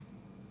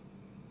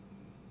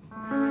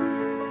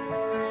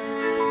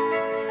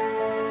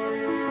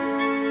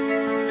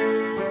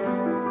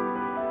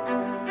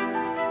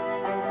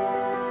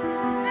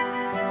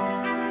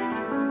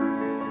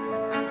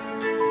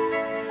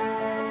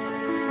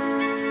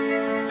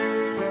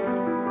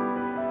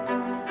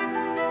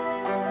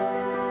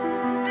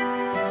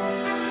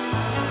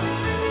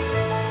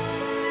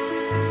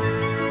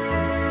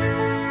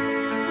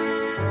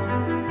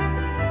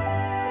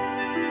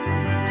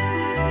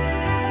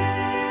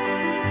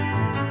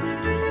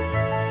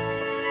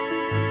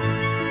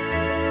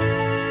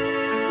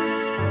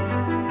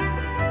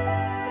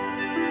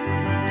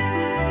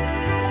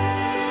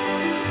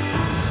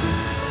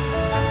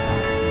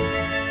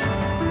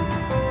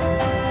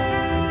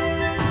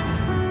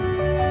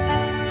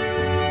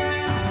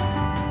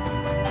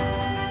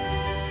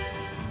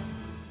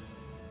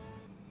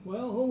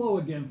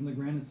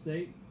Plymouth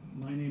State.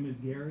 My name is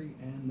Gary,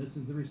 and this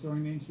is the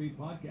Restoring Main Street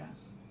podcast.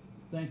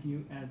 Thank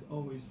you, as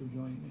always, for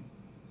joining me.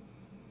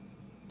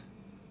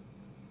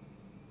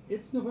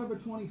 It's November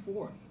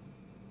 24th,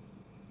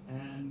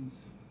 and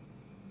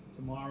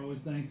tomorrow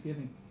is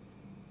Thanksgiving.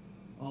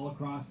 All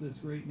across this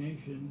great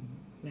nation,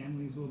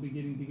 families will be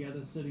getting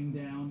together, sitting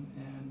down,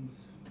 and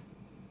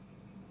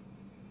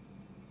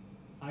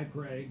I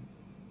pray,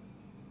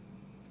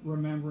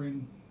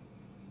 remembering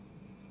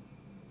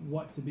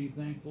what to be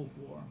thankful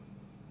for,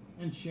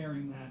 and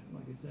sharing that,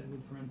 like I said,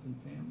 with friends and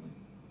family,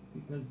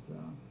 because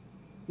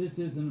this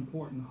is an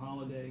important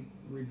holiday,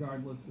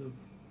 regardless of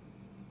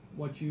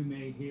what you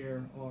may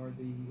hear or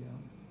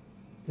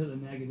to the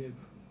negative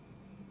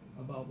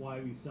about why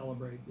we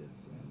celebrate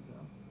this and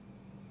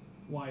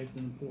why it's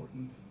an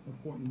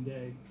important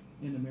day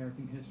in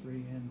American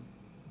history and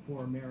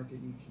for America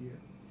each year.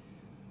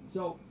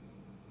 So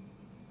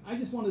I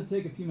just wanted to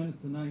take a few minutes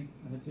tonight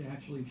to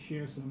actually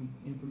share some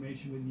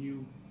information with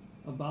you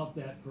about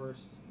that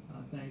first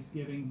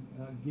Thanksgiving.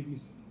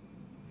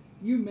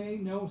 You may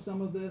know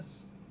some of this.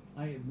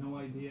 I have no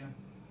idea.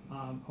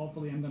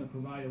 Hopefully I'm going to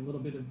provide a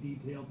little bit of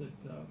detail that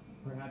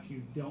perhaps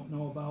you don't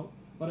know about.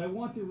 But I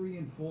want to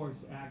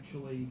reinforce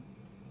actually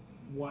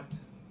what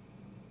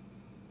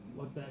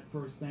that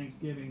first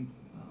Thanksgiving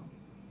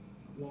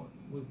what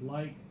was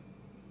like,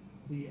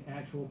 the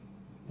actual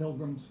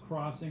Pilgrim's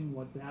Crossing,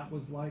 what that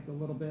was like a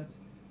little bit.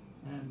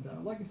 And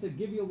like I said,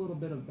 give you a little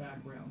bit of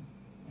background.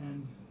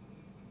 And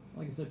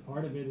like I said,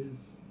 part of it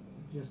is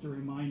just a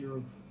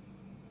reminder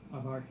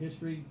of our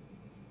history.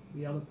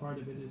 The other part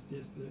of it is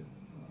just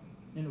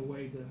in a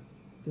way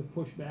to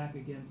push back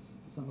against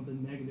some of the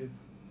negative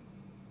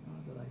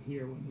that I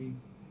hear when we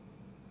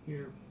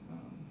hear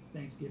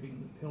Thanksgiving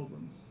and the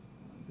Pilgrims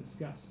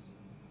discussed,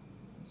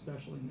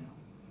 especially now.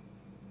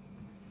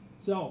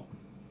 So,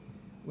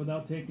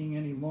 without taking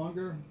any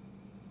longer,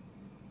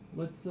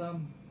 let's start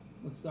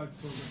the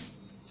program.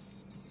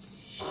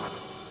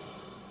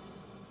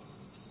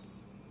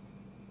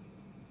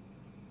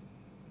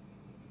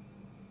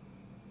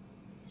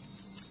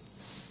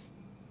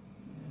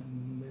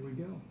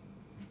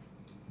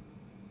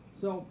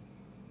 So,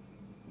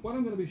 what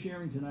I'm going to be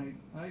sharing tonight,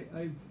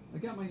 I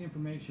got my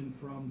information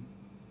from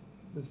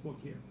this book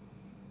here,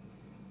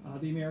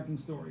 The American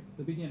Story,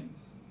 The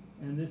Beginnings.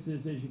 And this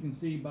is, as you can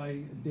see,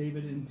 by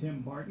David and Tim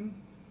Barton.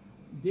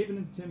 David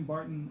and Tim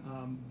Barton,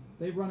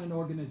 they run an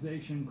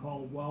organization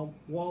called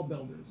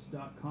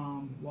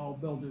wallbuilders.com. Wall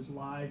Builders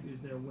Live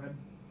is their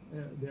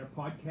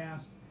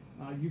podcast.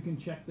 You can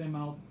check them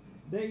out.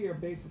 They are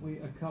basically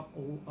a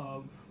couple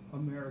of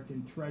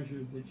American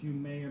treasures that you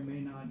may or may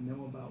not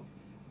know about.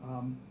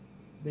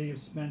 They have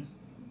spent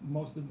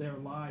most of their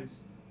lives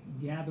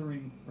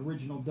gathering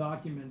original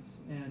documents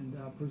and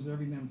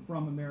preserving them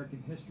from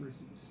American history,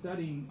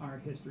 studying our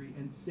history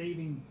and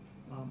saving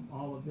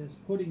all of this,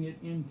 putting it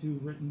into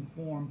written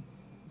form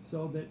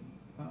so that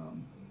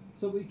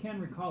so we can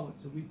recall it,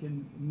 so we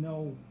can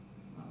know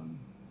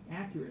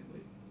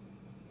accurately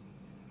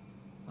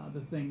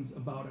the things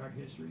about our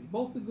history,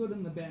 both the good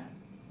and the bad.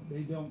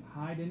 They don't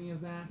hide any of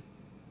that,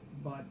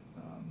 but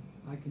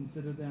I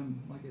consider them,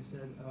 like I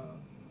said,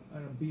 a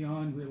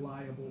beyond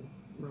reliable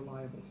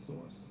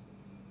source.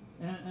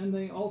 And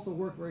they also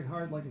work very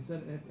hard, like I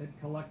said, at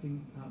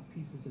collecting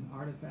pieces and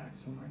artifacts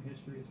from our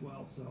history as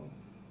well. So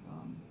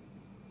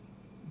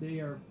they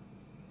are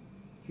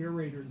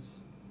curators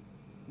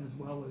as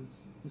well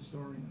as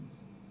historians.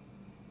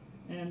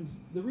 And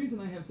the reason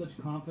I have such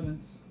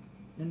confidence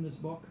in this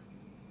book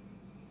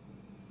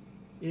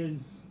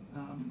is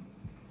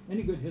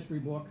any good history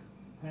book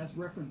has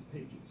reference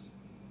pages.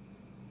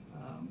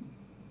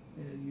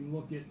 You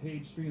look at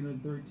page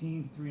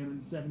 313,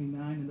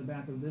 379 in the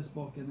back of this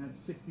book, and that's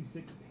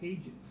 66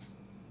 pages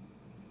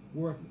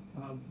worth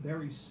of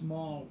very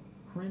small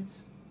print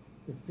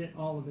to fit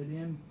all of it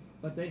in.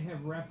 But they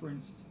have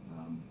referenced,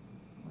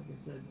 like I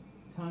said,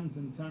 tons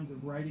and tons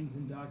of writings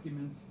and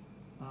documents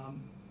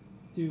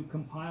to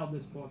compile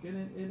this book, and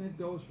it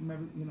goes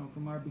from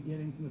from our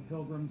beginnings in the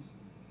Pilgrims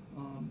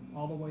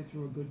all the way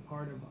through a good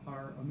part of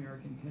our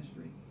American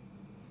history.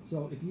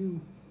 So if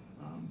you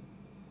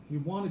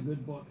want a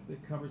good book that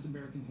covers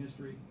American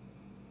history,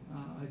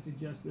 I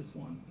suggest this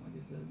one, like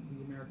I said,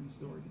 The American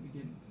Story, The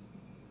Beginnings.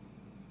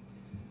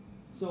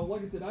 So,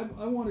 like I said,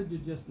 I wanted to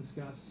just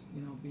discuss,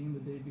 being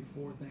the day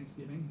before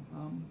Thanksgiving,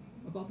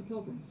 about the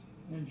Pilgrims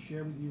and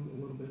share with you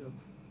a little bit of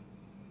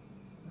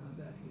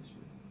that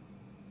history.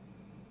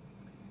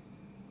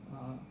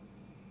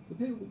 The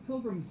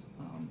Pilgrims,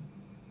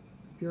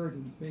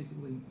 Puritans,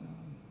 basically,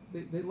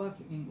 they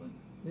left England.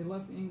 They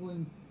left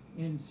England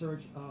in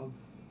search of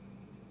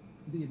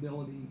the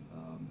ability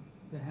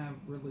to have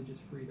religious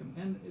freedom,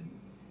 and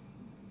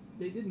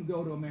they didn't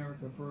go to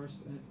America first.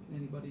 If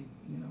anybody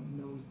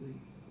knows the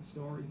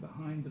story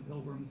behind the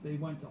Pilgrims, they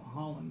went to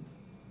Holland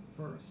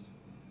first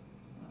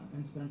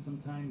and spent some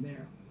time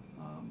there.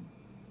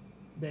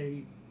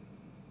 They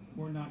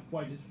were not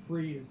quite as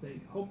free as they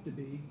hoped to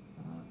be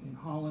in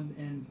Holland,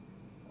 and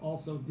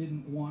also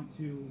didn't want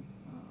to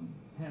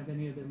have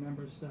any of their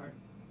members start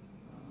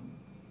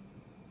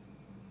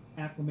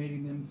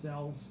acclimating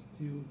themselves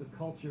to the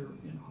culture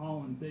in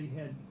Holland. They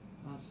had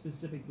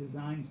specific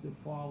designs to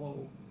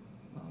follow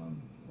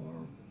or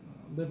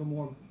live a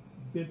more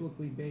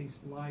biblically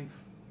based life.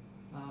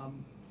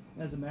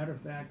 As a matter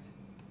of fact,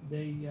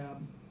 I'm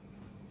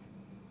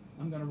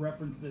going to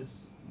reference this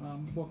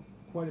book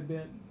quite a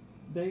bit.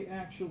 They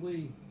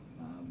actually,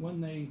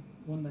 when they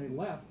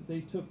left,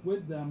 they took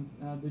with them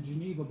the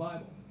Geneva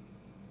Bible.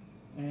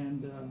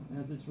 And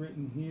as it's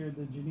written here,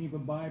 the Geneva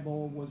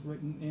Bible was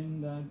written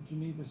in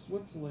Geneva,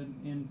 Switzerland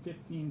in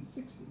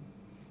 1560.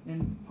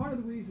 And part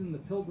of the reason the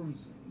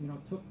Pilgrims,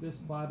 took this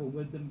Bible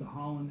with them to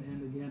Holland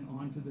and again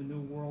onto the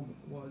New World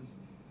was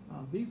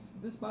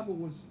this Bible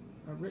was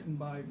written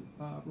by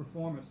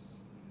reformists,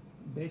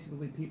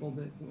 basically people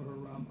that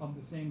were of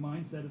the same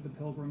mindset of the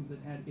Pilgrims, that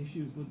had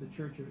issues with the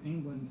Church of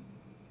England.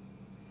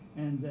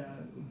 And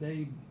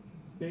they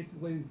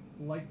basically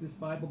liked this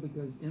Bible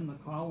because in the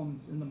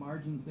columns, in the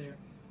margins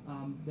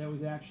there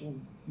was actual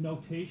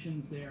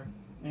notations there,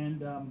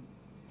 and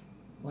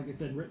like I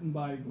said, written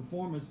by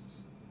reformists.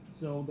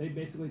 So they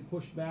basically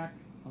pushed back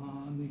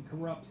on the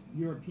corrupt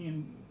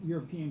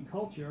European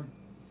culture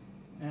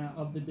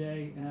of the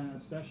day,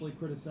 especially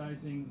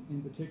criticizing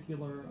in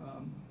particular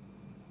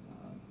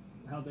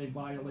how they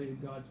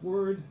violated God's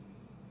word,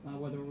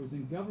 whether it was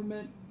in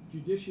government,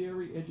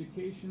 judiciary,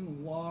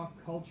 education, law,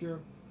 culture,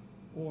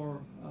 or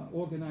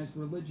organized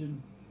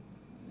religion,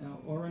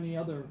 or any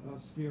other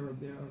sphere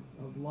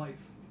of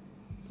life.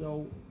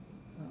 So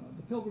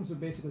the Pilgrims are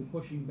basically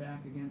pushing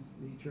back against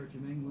the Church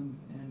of England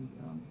and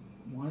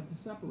wanted to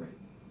separate.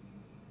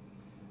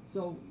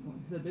 So, like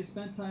I said, they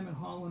spent time in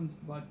Holland,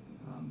 but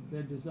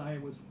their desire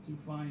was to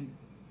find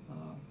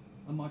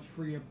a much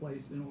freer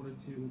place in order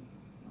to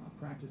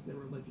practice their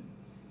religion.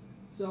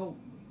 So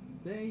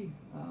they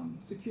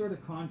secured a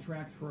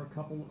contract for a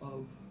couple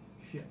of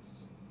ships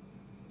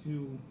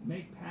to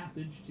make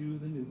passage to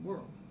the New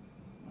World.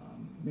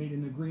 Made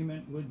an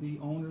agreement with the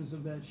owners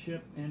of that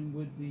ship and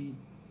with the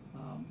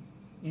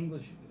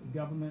English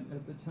government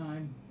at the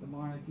time, the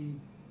monarchy,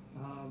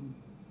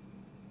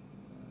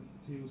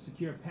 to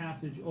secure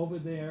passage over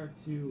there,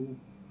 to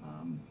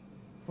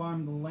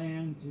farm the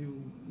land, to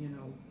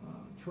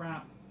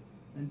trap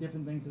and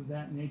different things of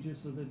that nature,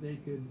 so that they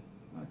could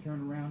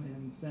turn around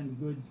and send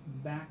goods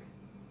back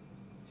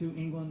to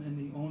England and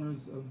the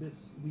owners of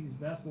these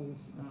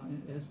vessels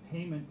as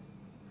payment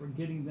for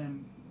getting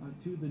them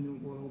to the New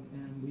World,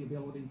 and the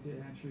ability to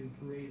actually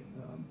create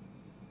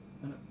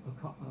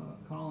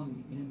a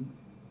colony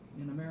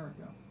in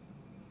America.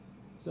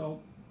 So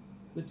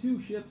the two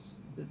ships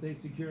that they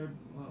secured,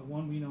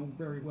 one we know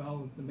very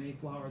well is the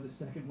Mayflower, the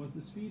second was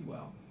the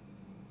Speedwell.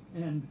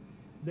 And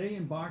they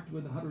embarked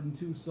with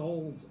 102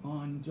 souls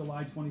on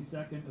July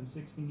 22nd of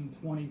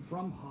 1620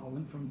 from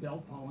Holland, from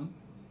Delft, Holland.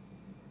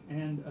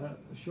 And a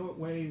short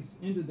ways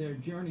into their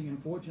journey,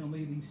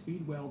 unfortunately, the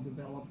Speedwell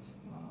developed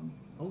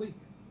a leak.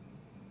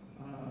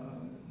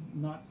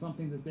 Not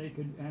something that they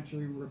could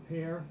actually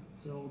repair,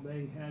 so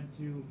they had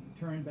to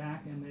turn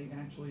back, and they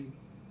actually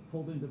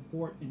pulled into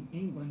port in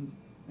England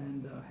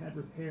and had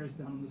repairs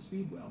done on the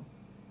Speedwell.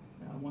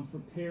 Once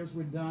repairs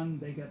were done,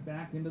 they got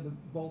back into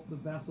both the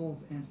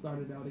vessels and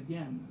started out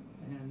again.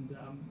 And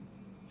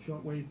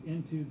short ways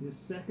into this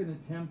second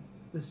attempt,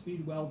 the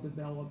Speedwell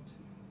developed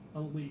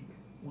a leak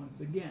once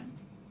again.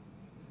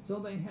 So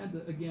they had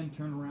to again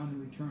turn around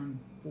and return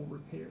for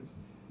repairs.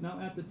 Now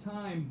at the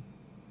time,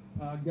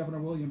 Governor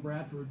William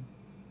Bradford,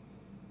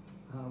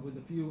 with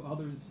a few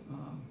others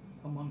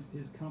amongst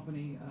his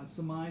company,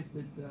 surmised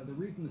that the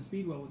reason the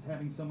Speedwell was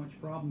having so much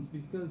problems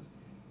because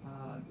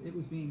it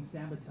was being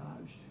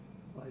sabotaged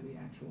by the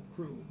actual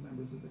crew.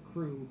 Members of the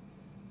crew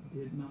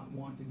did not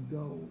want to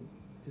go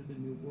to the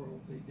New World.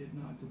 They did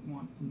not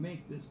want to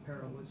make this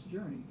perilous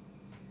journey.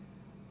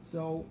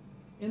 So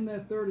in their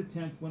third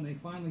attempt, when they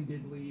finally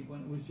did leave,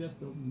 when it was just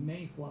the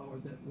Mayflower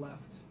that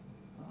left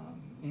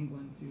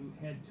England to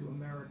head to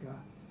America,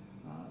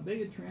 they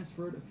had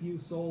transferred a few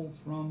souls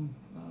from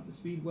the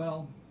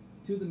Speedwell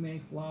to the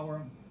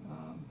Mayflower,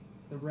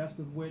 the rest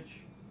of which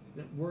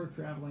that were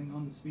traveling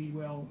on the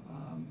Speedwell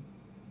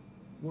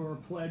were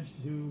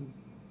pledged to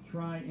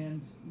try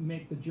and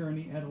make the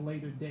journey at a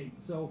later date.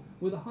 So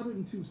with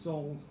 102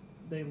 souls,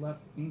 they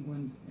left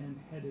England and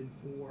headed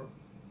for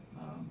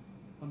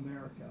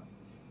America.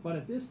 But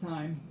at this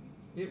time,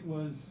 it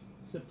was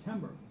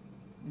September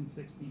in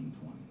 1620.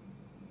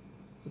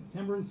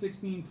 September in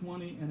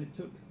 1620, and it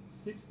took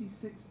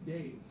 66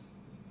 days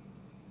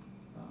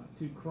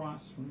to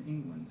cross from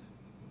England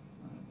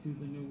to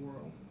the New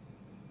World.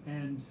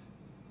 And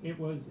it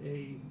was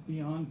a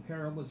beyond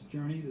perilous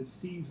journey. The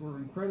seas were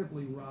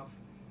incredibly rough.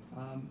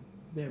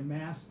 Their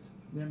mast,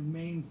 their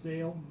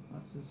mainsail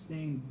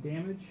sustained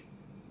damage.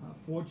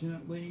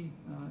 Fortunately,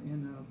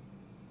 in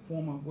a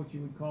form of what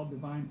you would call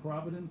divine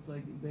providence,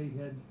 like they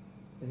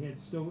had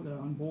stowed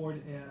on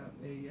board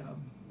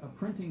a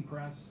printing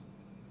press,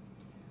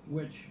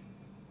 which,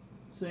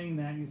 saying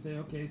that, you say,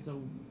 okay, so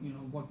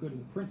what good is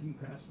a printing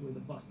press with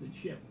a busted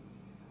ship?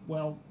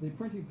 Well, the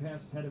printing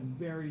press had a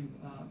very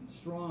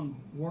strong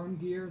worm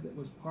gear that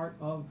was part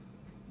of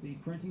the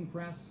printing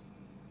press.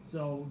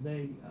 So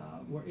they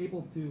were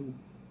able to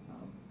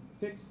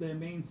fix their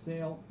main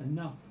sail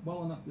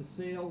well enough to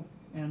sail,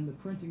 and the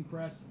printing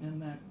press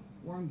and that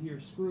worm gear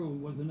screw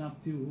was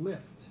enough to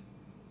lift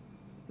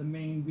the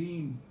main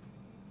beam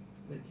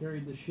that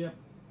carried the ship,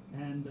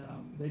 and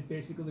they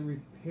basically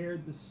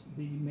repaired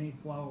the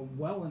Mayflower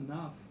well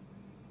enough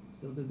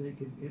so that they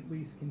could at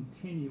least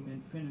continue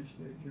and finish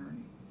their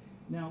journey.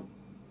 Now,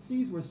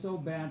 seas were so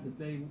bad that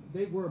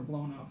they were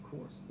blown off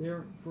course.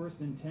 Their first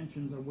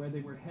intentions, or where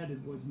they were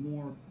headed, was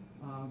more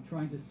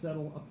trying to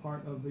settle a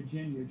part of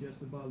Virginia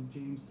just above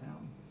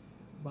Jamestown.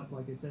 But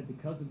like I said,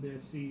 because of their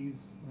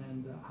seas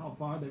and how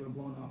far they were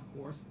blown off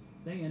course,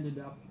 they ended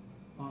up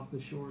off the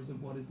shores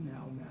of what is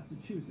now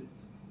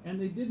Massachusetts. And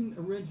they didn't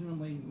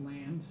originally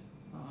land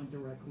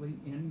directly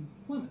in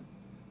Plymouth.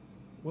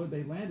 Where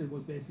they landed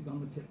was basically on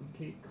the tip of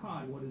Cape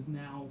Cod, what is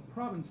now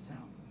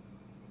Provincetown.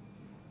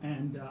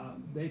 And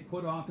they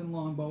put off in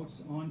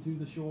longboats onto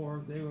the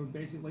shore. They were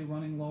basically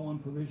running low on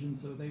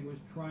provisions, so they were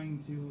trying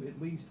to at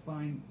least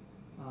find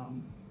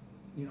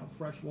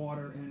fresh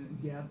water and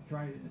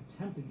try to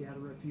attempt to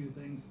gather a few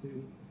things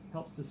to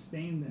help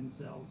sustain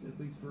themselves, at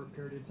least for a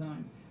period of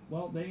time.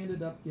 Well, they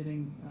ended up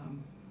getting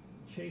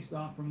chased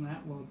off from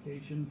that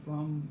location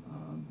from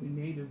the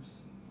natives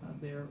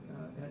there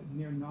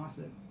near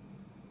Nauset.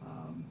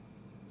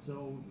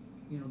 So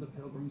the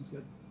Pilgrims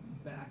got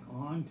back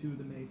onto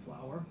the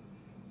Mayflower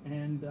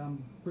and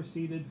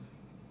proceeded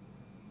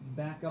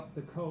back up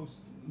the coast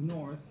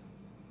north,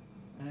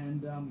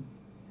 and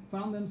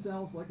found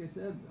themselves, like I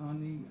said, on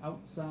the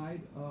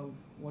outside of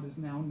what is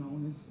now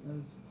known as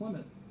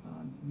Plymouth,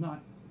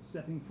 not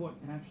stepping foot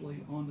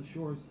actually on the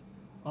shores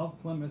of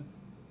Plymouth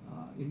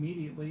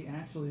immediately.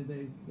 Actually,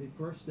 they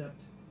first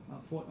stepped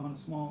foot on a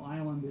small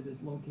island that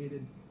is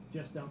located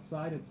just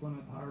outside of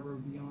Plymouth Harbor,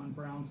 beyond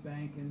Browns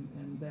Bank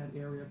and that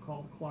area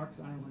called Clark's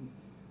Island.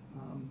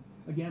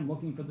 Again,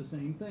 looking for the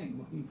same thing,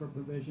 looking for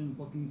provisions,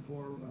 looking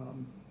for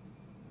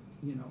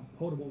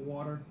potable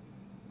water,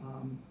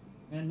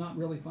 and not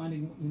really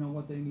finding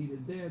what they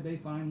needed there. They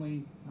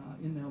finally,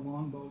 in their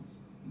longboats,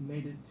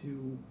 made it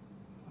to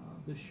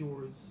the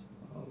shores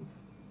of,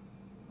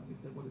 like I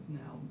said, what is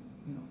now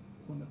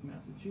Plymouth,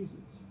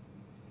 Massachusetts.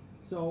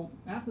 So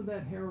after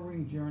that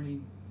harrowing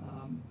journey,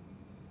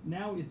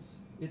 now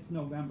it's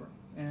November,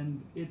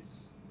 and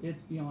it's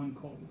beyond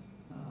cold.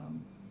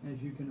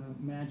 As you can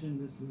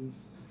imagine, this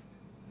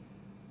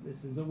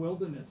is a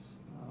wilderness.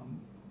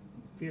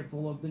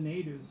 Fearful of the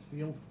natives,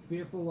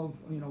 fearful of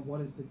what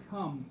is to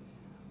come.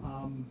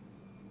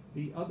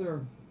 The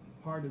other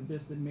part of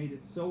this that made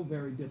it so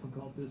very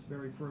difficult this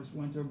very first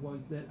winter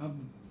was that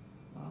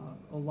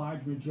a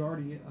large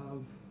majority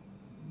of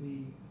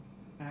the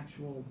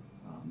actual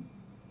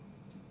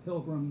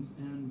pilgrims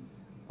and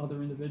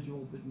other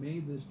individuals that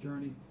made this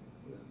journey,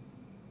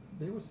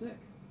 they were sick.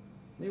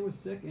 They were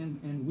sick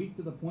and weak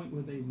to the point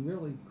where they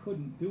really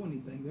couldn't do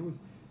anything.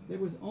 There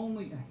was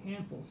only a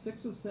handful,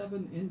 6 or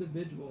 7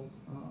 individuals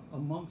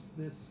amongst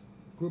this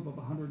group of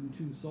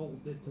 102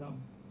 souls that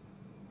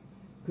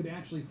could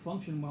actually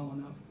function well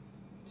enough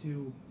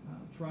to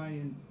try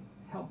and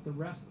help the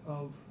rest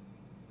of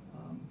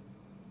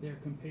their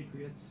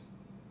compatriots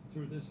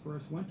through this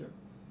first winter.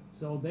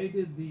 So they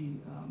did the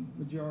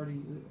majority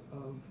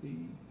of the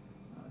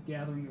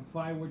gathering of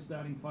firewood,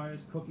 starting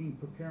fires, cooking,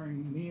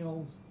 preparing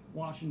meals,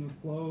 washing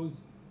of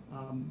clothes.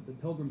 The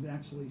Pilgrims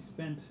actually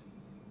spent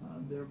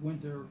their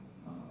winter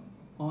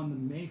on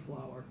the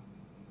Mayflower,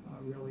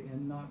 really,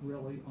 and not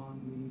really on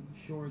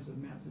the shores of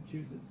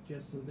Massachusetts,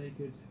 just so they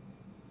could,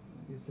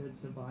 like I said,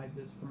 survive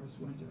this first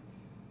winter.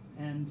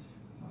 And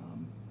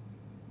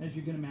as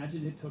you can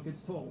imagine, it took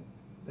its toll.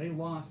 They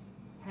lost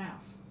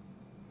half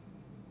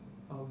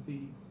of the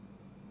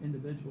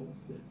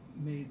individuals that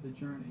made the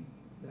journey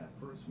that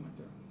first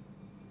winter.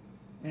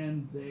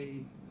 And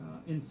they,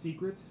 in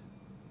secret,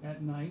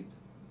 at night,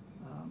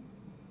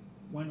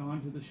 went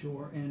onto the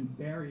shore and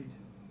buried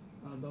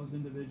those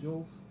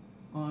individuals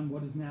on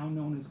what is now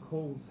known as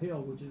Coles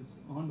Hill, which is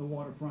on the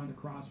waterfront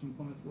across from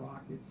Plymouth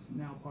Rock. It's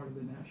now part of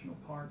the national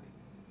park,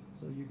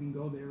 so you can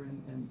go there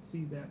and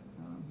see that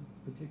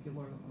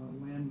particular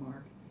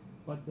landmark.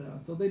 But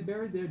so they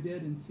buried their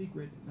dead in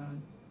secret,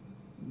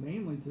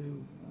 mainly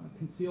to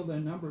conceal their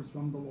numbers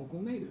from the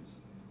local natives,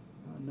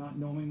 not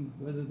knowing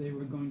whether they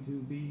were going to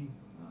be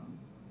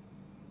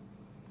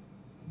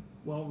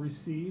well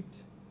received,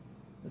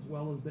 as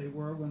well as they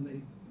were when they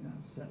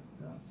set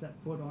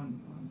foot on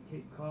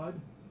Cape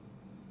Cod.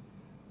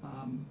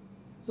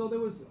 So there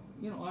was,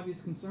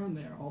 obvious concern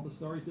there. All the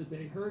stories that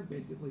they heard,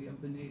 basically,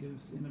 of the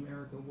natives in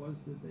America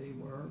was that they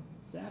were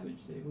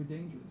savage, they were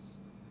dangerous.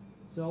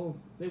 So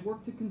they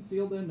worked to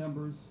conceal their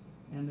numbers,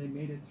 and they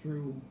made it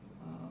through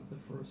the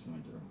first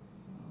winter.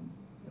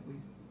 At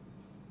least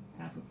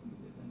half of them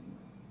did,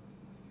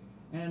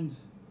 anyway. And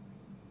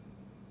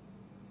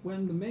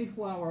when the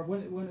Mayflower,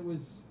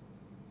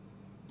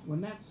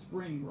 when that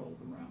spring rolled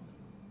around,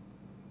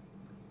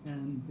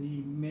 and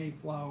the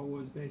Mayflower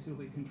was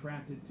basically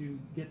contracted to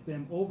get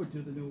them over to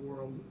the New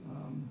World,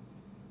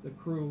 the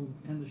crew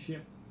and the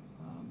ship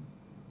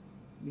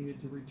needed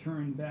to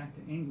return back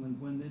to England.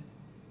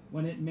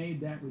 When it made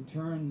that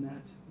return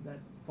that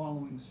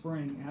following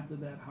spring after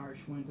that harsh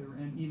winter,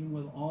 and even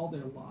with all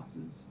their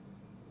losses,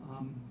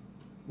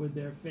 with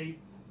their faith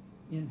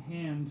in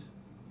hand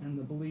and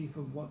the belief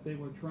of what they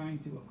were trying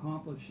to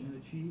accomplish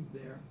and achieve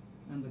there,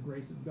 and the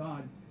grace of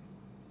God,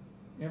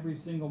 every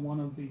single one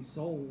of these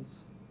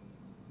souls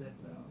that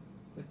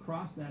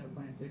crossed that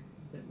Atlantic,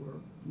 that were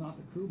not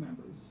the crew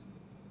members,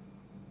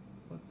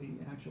 but the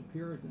actual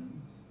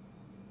Puritans,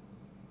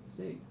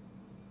 stayed.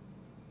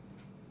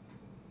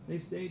 They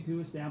stayed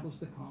to establish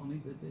the colony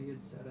that they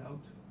had set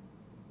out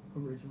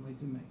originally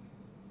to make.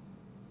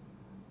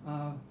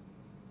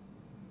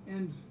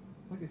 And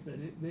like I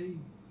said,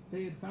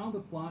 they had found a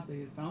plot, they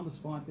had found a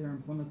spot there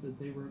in Plymouth that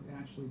they were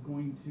actually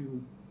going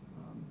to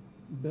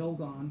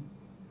build on,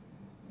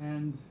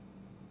 and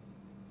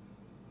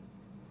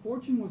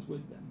fortune was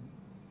with them.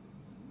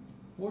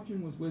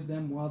 Fortune was with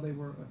them while they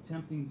were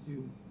attempting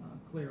to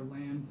clear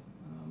land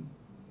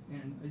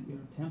and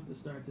attempt to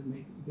start to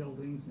make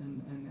buildings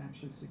and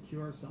actually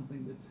secure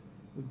something that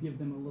would give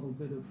them a little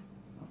bit of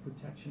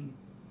protection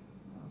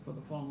for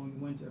the following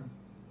winter.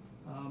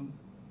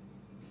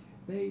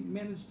 They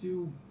managed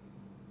to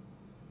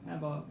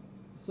have a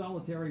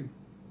solitary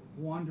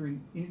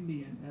wandering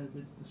Indian, as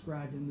it's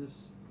described in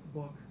this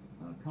book,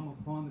 come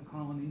upon the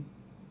colony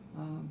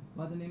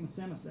by the name of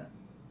Samoset.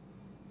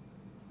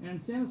 And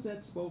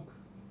Samoset spoke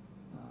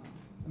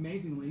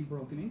amazingly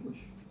broken English,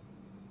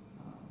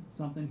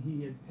 something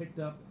he had picked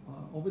up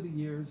over the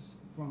years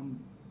from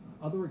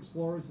other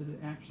explorers that had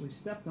actually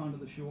stepped onto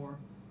the shore.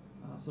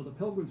 So the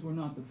Pilgrims were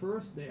not the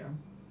first there.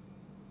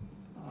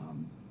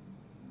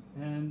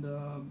 And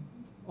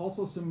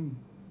also some,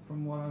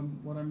 from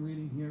what I'm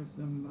reading here,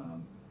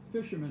 some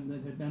fishermen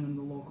that had been in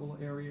the local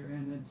area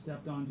and had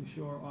stepped onto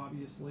shore,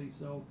 obviously.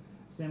 So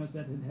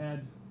Samoset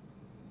had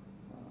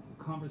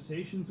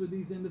conversations with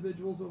these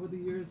individuals over the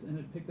years and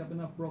had picked up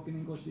enough broken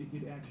English that he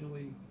could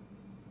actually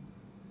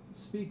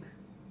speak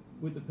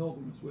with the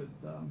Pilgrims, with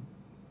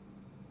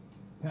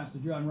Pastor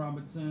John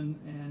Robertson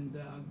and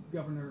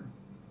Governor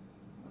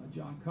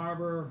John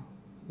Carver,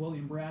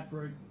 William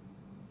Bradford,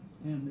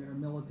 and their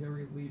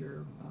military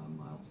leader,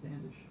 Miles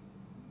Standish.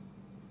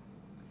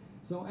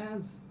 So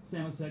as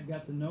Samoset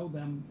got to know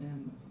them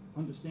and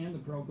understand the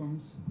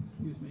Pilgrims,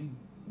 excuse me,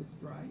 it's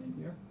dry in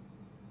here.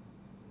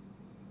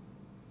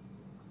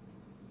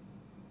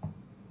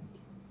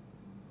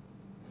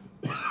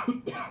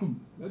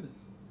 Goodness,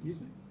 excuse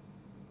me.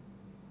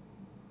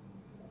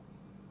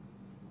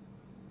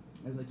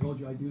 As I told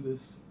you, I do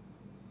this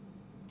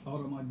out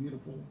on my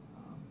beautiful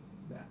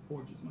back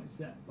porch as my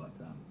set, but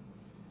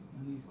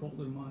in these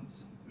colder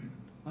months,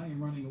 I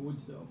am running a wood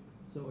stove,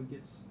 so it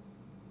gets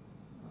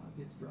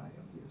dry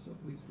up here, so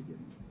please forgive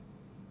me.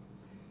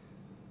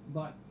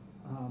 But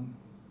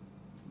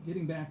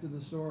getting back to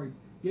the story,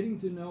 getting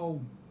to know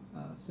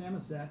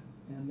Samoset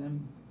and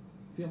them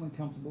feeling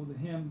comfortable with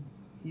him,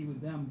 he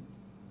with them,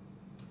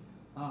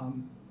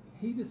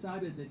 he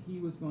decided that he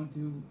was going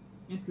to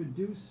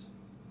introduce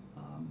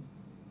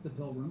the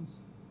Pilgrims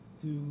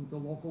to the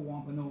local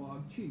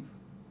Wampanoag chief,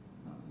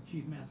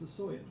 Chief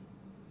Massasoit,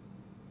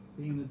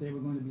 being that they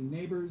were going to be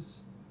neighbors.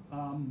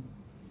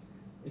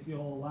 If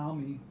you'll allow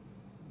me,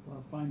 if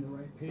I'll find the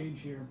right page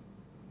here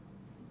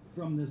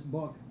from this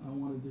book, I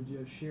wanted to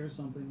just share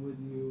something with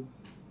you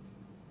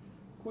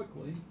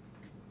quickly.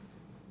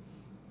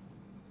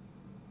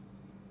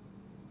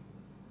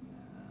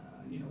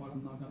 You know what,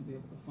 I'm not going to be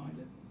able to find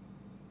it.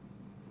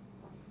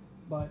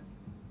 But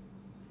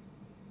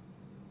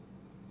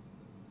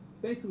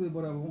basically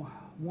what I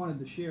wanted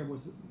to share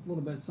was a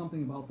little bit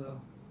something about the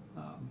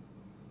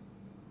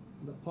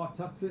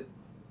Pawtuxet.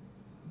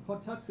 The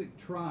Pawtuxet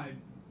tribe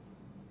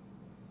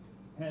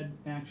had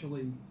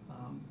actually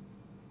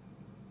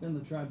been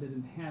the tribe that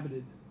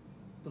inhabited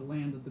the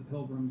land that the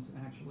Pilgrims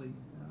actually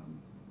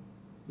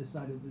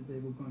decided that they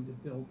were going to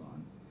build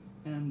on.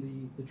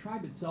 And the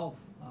tribe itself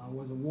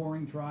was a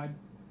warring tribe.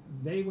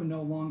 They were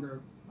no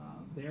longer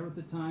there at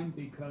the time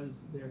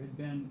because there had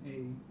been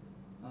a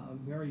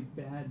very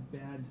bad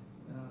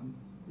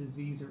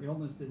disease or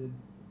illness that had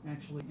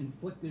actually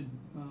inflicted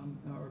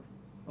or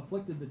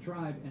afflicted the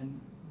tribe and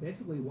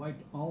basically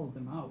wiped all of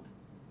them out.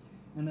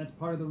 And that's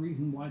part of the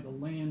reason why the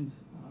land,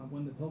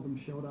 when the Pilgrims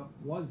showed up,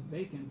 was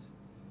vacant,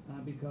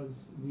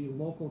 because the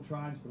local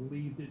tribes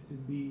believed it to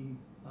be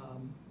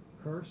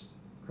cursed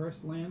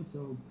land,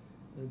 so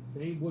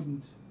they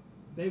wouldn't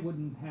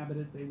inhabit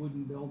it, they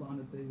wouldn't build on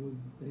it,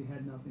 they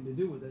had nothing to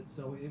do with it.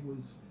 So it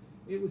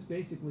was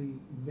basically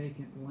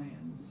vacant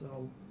land.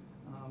 So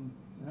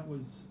that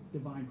was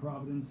divine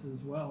providence as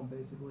well.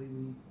 Basically,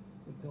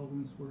 the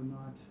Pilgrims were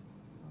not,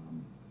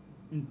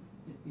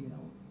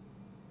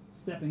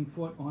 stepping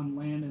foot on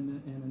land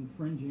and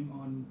infringing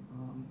on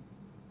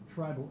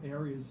tribal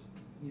areas,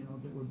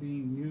 that were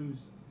being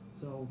used.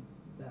 So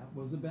that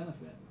was a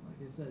benefit.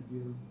 Like I said,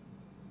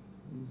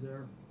 these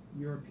are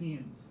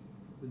Europeans,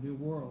 the New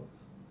World.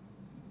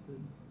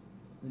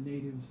 The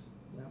natives,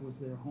 that was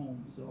their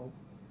home. So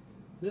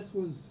this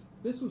was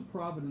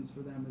providence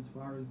for them as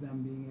far as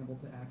them being able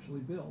to actually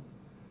build.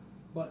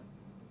 But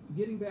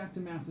getting back to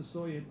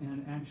Massasoit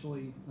and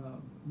actually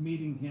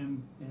meeting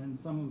him and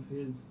some of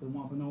the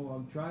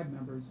Wampanoag tribe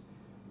members,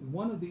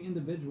 one of the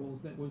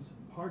individuals that was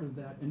part of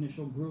that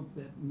initial group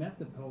that met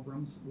the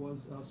Pilgrims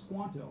was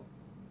Squanto.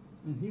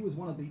 And he was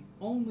one of the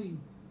only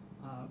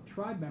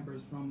tribe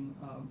members from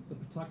the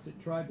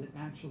Patuxet tribe that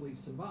actually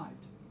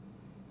survived.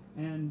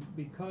 And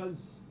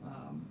because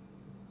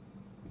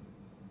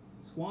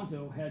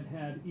Squanto had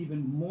had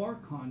even more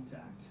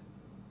contact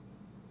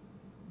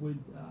with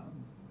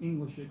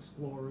English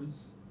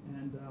explorers,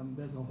 and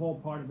there's a whole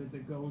part of it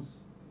that goes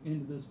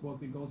into this book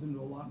that goes into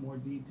a lot more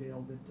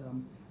detail that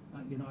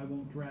I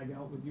won't drag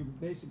out with you. But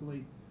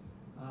basically,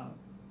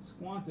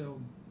 Squanto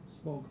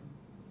spoke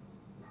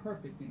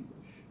perfect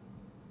English.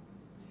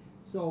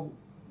 So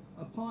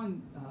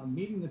upon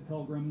meeting the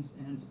Pilgrims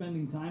and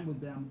spending time with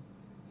them,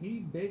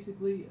 he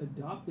basically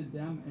adopted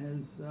them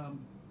as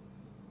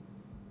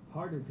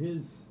part of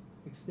his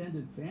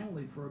extended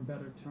family, for a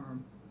better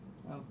term,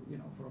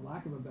 for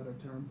lack of a better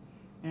term.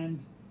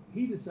 And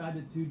he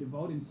decided to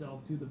devote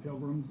himself to the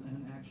Pilgrims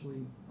and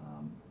actually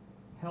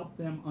help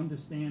them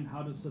understand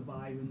how to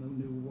survive in the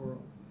New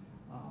World,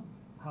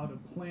 how to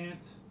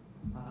plant,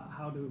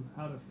 how to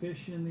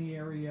fish in the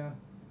area,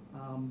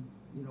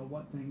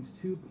 what things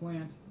to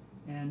plant.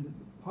 And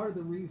part of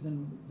the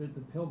reason that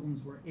the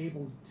Pilgrims were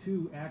able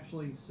to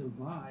actually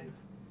survive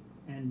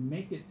and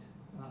make it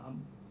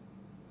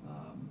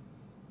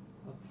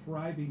a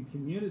thriving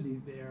community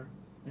there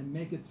and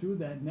make it through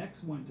that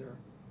next winter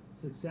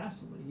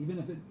successfully, even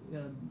if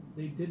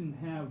they didn't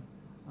have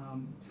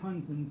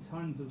tons and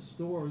tons of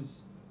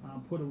stores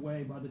put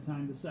away by the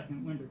time the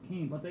second winter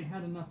came, but they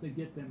had enough to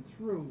get them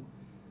through.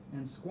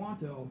 And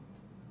Squanto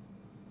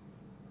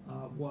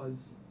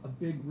was a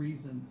big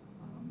reason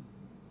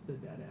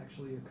that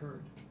actually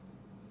occurred.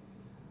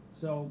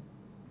 So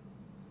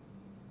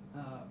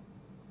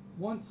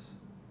once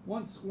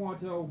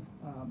Squanto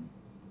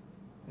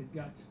had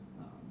got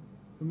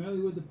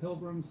familiar with the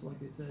Pilgrims,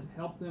 like I said,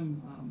 helped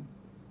them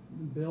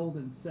build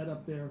and set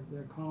up their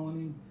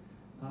colony,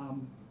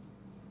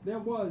 there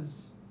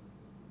was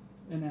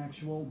an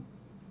actual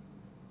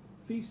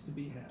feast to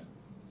be had.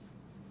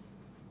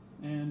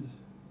 And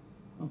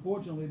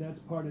unfortunately, that's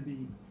part of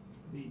the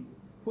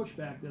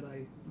pushback that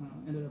I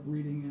ended up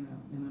reading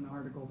in an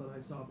article that I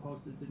saw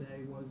posted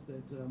today, was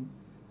that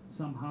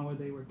somehow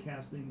they were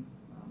casting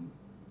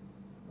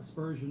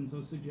aspersions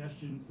or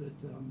suggestions that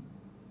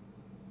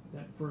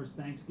that first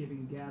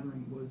Thanksgiving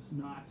gathering was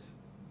not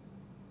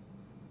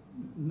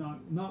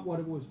what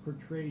it was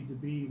portrayed to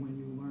be when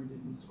you learned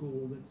it in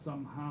school, that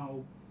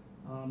somehow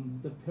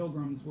the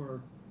Pilgrims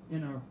were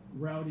in a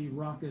rowdy,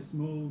 raucous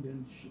mood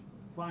and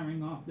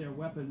firing off their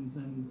weapons,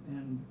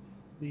 and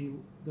the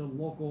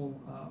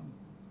local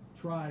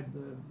tribe,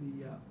 the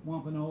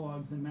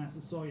Wampanoags in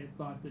Massasoit,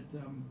 thought that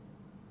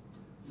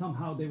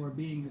somehow they were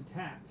being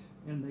attacked,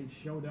 and they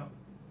showed up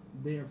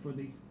there for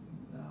these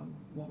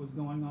what was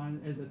going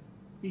on as a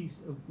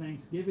feast of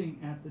Thanksgiving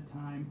at the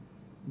time,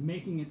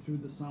 making it through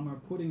the summer,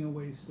 putting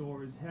away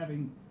stores,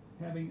 having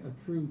a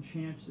true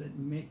chance at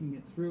making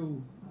it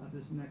through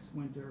this next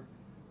winter.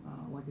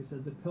 Like I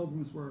said, the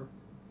Pilgrims were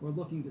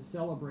looking to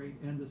celebrate,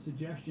 and the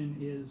suggestion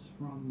is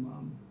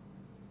from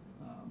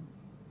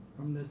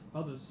this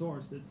other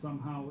source that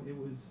somehow it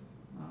was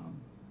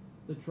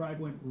the tribe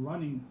went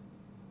running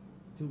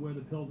to where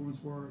the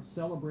Pilgrims were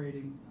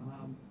celebrating,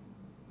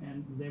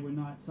 and they were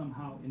not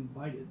somehow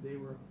invited. They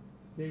were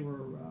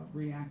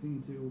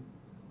reacting to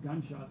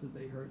gunshots that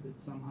they heard, that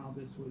somehow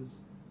this was,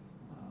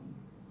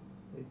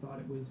 they thought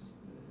it was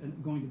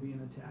going to be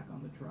an attack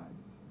on the tribe.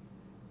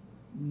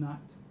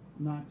 Not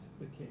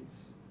the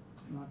case.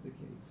 Not the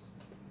case.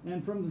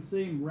 And from the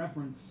same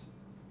reference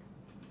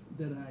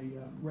that I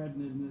read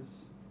in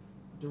this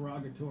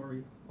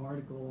derogatory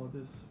article, or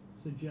this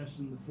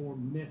suggestion, the 4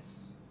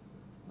 myths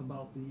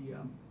about the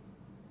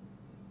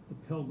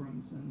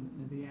Pilgrims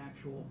and the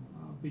actual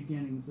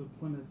beginnings of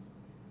Plymouth.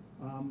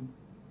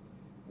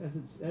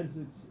 It's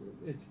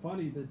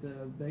funny that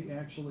they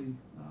actually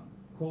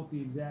quote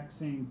the exact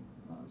same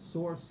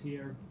source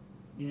here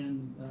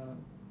in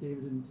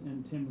David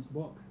and Tim's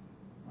book,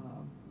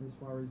 as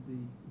far as the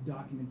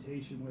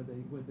documentation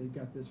where they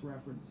got this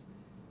reference.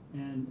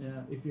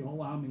 And if you'll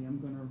allow me, I'm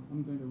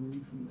going to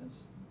read from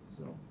this.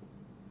 So,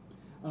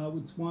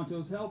 with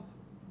Squanto's help,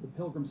 the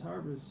Pilgrims'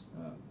 harvest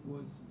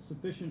was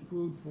sufficient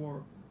food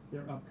for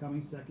their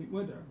upcoming second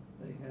winter.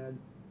 They had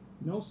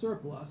no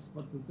surplus,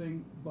 but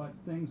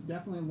things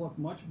definitely looked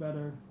much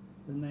better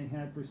than they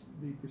had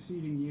the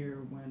preceding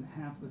year, when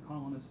half the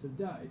colonists had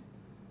died.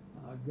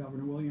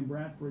 Governor William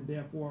Bradford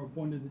therefore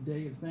appointed the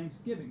day of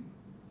Thanksgiving.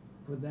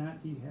 For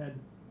that they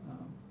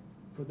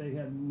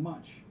had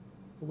much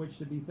for which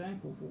to be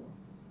thankful for,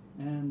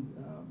 and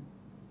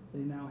they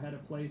now had a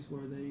place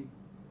where they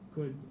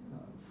could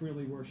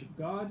freely worship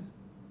God.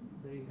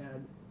 They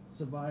had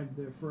survived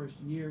their first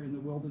year in the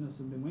wilderness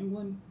of New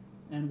England,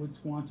 and with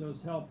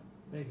Squanto's help,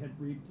 they had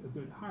reaped a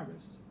good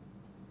harvest.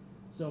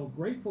 So,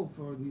 grateful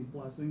for these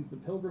blessings, the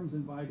Pilgrims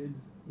invited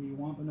the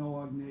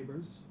Wampanoag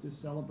neighbors to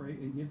celebrate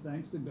and give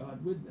thanks to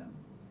God with them.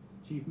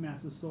 Chief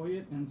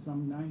Massasoit and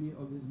some 90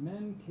 of his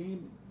men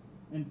came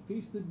and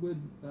feasted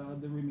with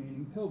the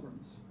remaining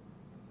pilgrims.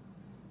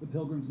 The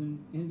pilgrims and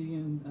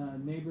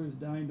Indian neighbors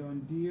dined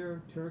on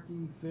deer,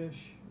 turkey,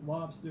 fish,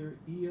 lobster,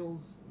 eels,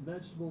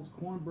 vegetables,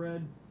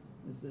 cornbread,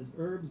 it says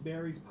herbs,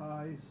 berries,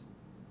 pies,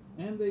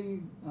 and they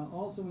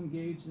also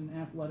engaged in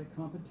athletic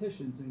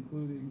competitions,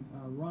 including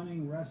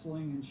running,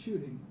 wrestling, and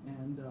shooting.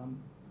 And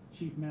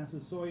Chief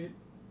Massasoit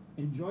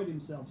enjoyed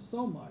himself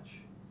so much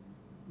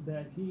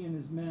that he and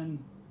his men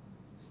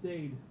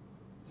stayed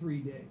 3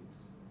 days.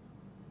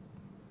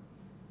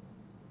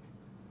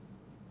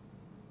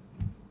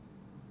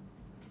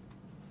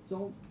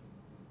 So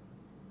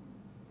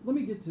let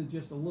me get to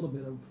just a little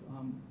bit of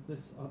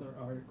this other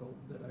article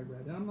that I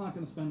read. And I'm not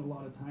going to spend a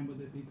lot of time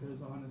with it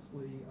because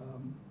honestly,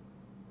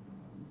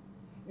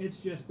 it's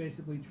just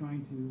basically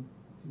trying to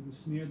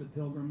smear the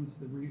pilgrims,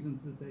 the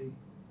reasons that they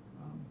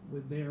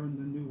were there in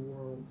the New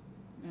World,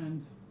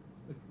 and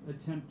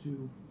attempt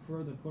to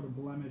further put a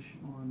blemish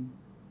on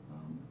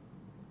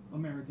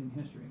American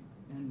history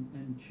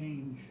and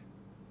change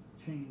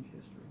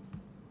history.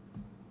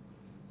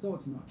 So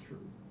it's not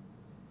true.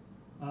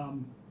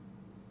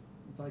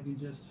 If I can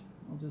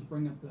I'll just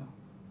bring up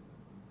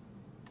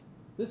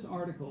this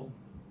article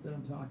that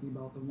I'm talking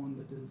about, the one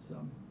that is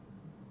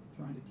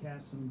trying to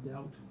cast some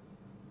doubt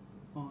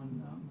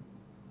on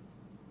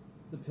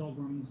the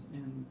Pilgrims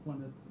and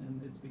Plymouth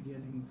and its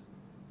beginnings.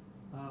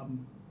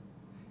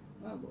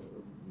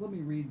 Let me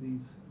read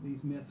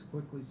these myths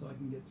quickly so I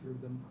can get through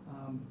them.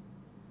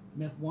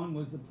 Myth 1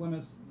 was the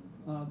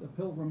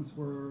Pilgrims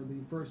were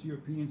the first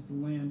Europeans to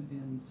land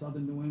in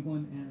southern New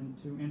England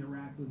and to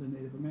interact with the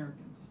Native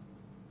Americans.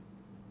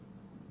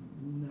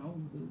 No,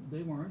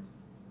 they weren't.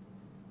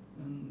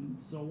 And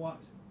so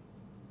what?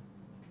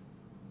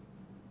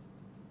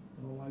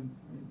 So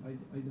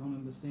I don't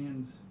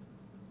understand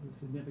the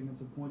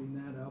significance of pointing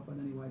that out, but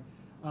anyway.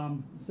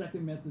 The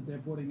second myth that they're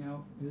putting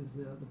out is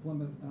the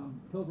Plymouth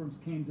Pilgrims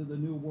came to the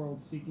New World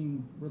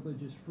seeking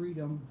religious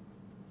freedom,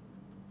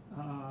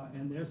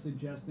 and they're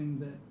suggesting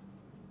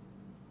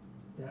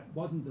that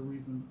wasn't the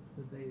reason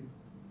that they'd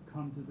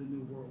come to the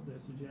New World. Their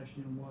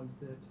suggestion was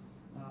that,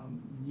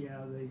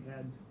 yeah, they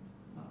had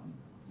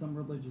some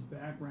religious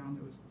background.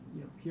 There was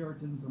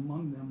Puritans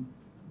among them,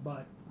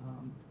 but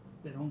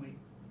that only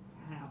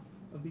half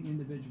of the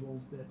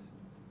individuals that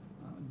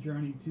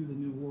journeyed to the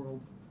New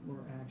World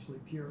were actually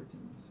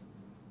Puritans.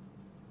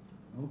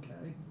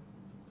 Okay.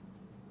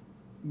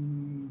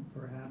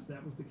 Perhaps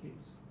that was the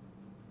case.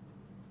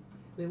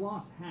 They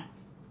lost half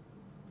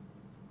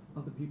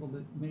of the people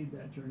that made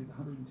that journey, the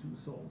 102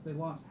 souls. They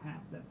lost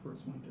half that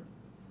first winter.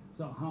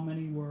 So how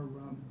many were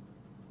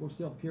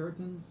still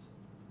Puritans?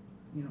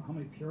 How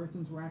many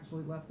Puritans were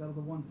actually left out of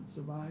the ones that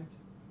survived?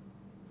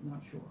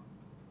 Not sure.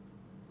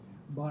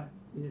 But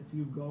if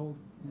you go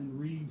and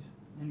read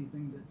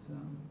anything that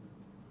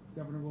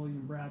Governor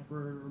William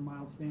Bradford or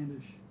Miles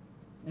Standish,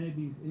 any of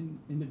these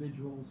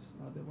individuals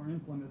that were in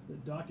Plymouth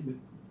that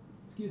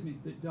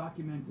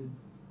documented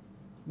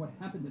what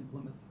happened in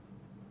Plymouth,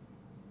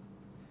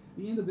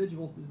 the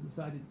individuals that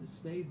decided to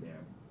stay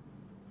there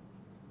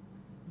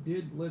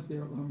did live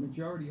their, a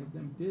majority of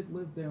them did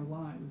live their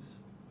lives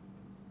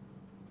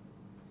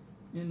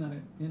in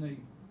a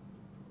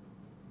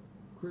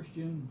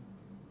Christian,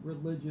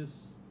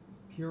 religious,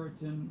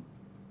 Puritan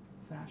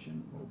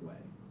fashion or way.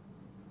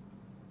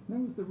 That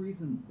was the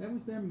reason. That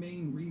was their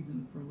main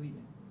reason for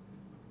leaving.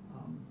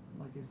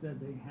 Like I said,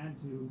 they had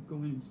to go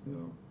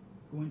into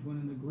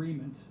an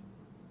agreement,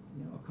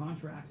 a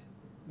contract,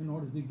 in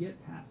order to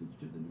get passage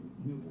to the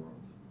New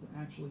World, to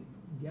actually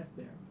get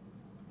there.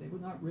 They were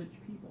not rich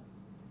people.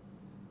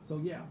 So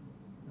yeah,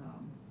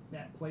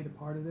 that played a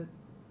part of it.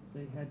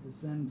 They had to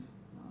send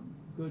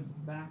goods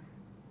back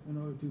in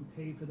order to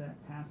pay for that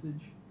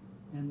passage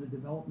and the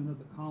development of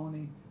the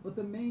colony. But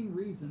the main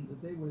reason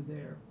that they were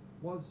there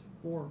was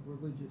for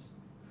religious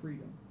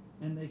freedom,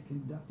 and they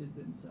conducted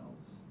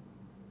themselves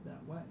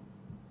that way.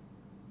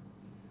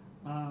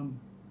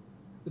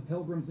 The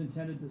Pilgrims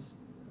intended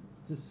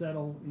to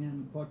settle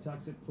in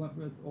Pawtuxet,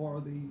 Plymouth, or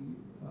the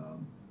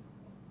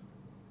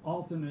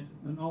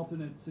an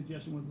alternate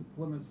suggestion was that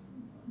Plymouth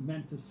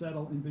meant to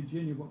settle in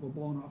Virginia, but were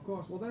blown off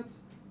course. Well,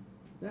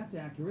 that's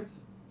accurate.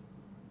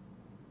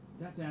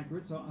 That's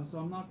accurate. So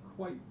I'm not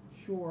quite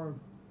sure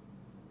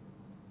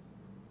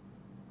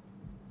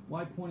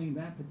why pointing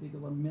that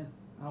particular myth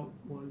out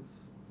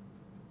was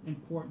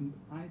important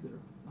either.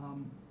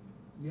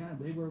 Yeah,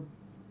 they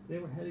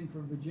were heading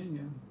for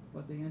Virginia,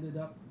 but they ended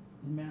up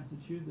in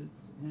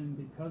Massachusetts, and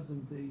because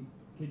of the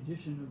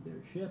condition of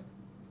their ship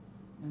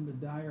and the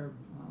dire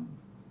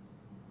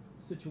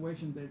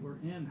situation they were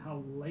in,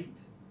 how late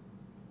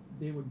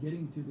they were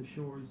getting to the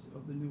shores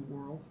of the New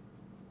World,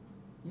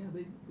 yeah,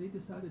 they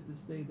decided to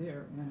stay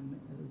there, and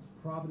as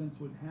Providence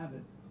would have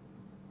it,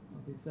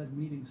 like they said,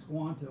 meeting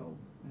Squanto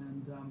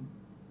and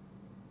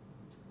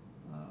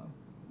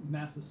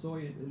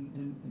Massasoit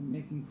and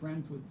making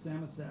friends with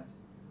Samoset,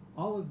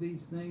 all of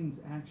these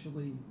things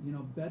actually,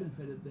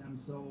 benefited them.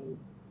 So,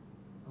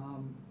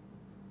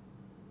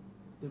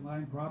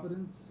 divine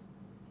providence,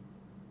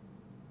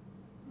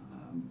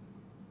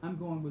 I'm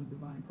going with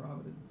divine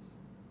providence.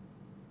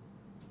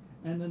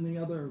 And then the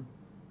other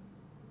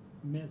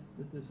myth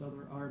that this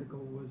other article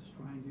was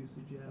trying to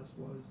suggest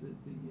was that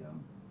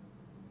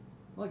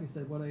like I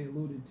said, what I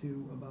alluded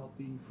to about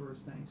the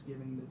first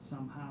Thanksgiving, that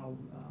somehow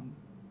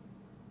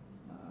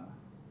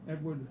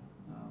Edward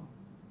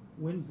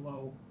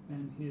Winslow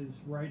and his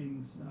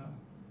writings,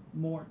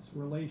 Mort's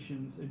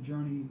Relations, A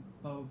Journey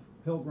of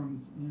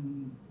Pilgrims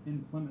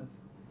in Plymouth,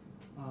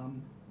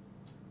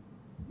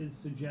 is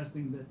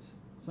suggesting that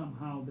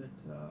somehow that,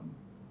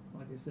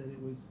 like I said,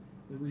 it was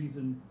the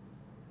reason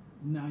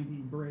 90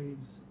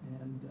 Braves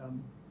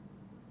and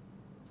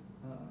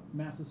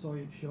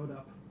Massasoit showed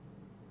up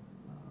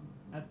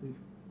at the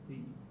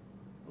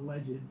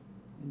alleged,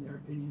 in their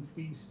opinion,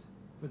 feast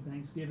for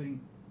Thanksgiving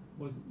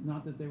was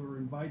not that they were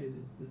invited,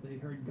 is that they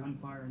heard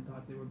gunfire and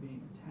thought they were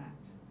being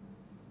attacked.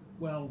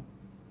 Well,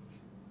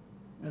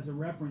 as a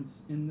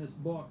reference in this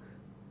book,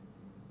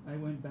 I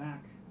went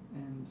back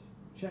and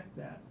checked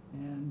that,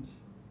 and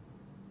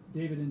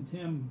David and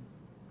Tim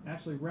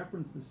actually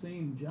referenced the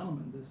same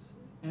gentleman, this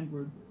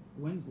Edward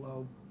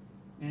Winslow,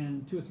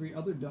 and 2 or 3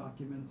 other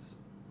documents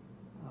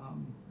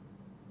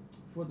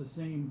for the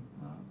same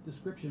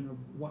description of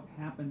what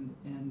happened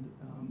and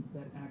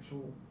that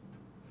actual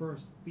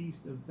first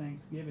feast of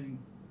Thanksgiving,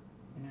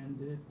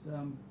 and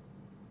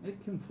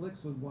it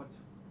conflicts with what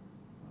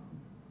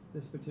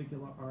this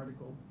particular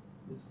article,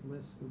 this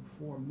list of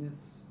 4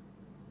 myths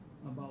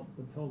about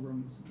the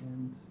Pilgrims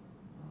and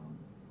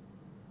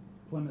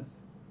Plymouth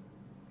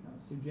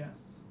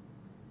suggests.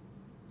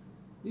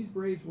 These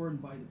Braves were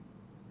invited.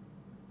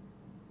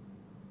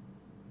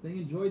 They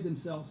enjoyed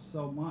themselves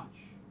so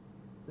much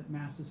that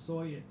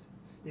Massasoit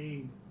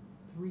stayed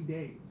 3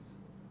 days.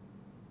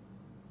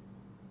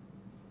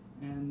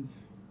 And,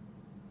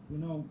 you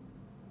know,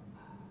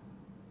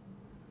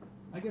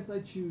 I guess I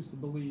choose to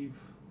believe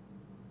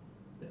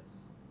this.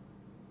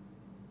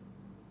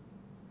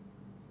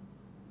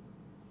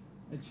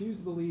 I choose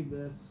to believe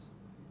this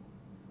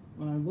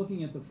when I'm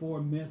looking at the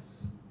 4 myths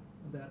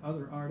of that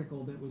other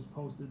article that was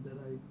posted that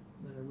I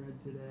read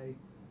today.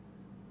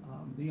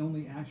 The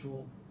only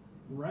actual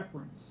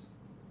reference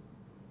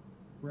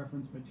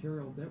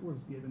material that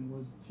was given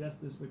was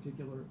just this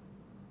particular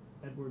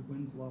Edward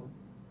Winslow.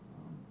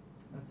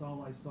 That's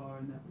all I saw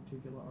in that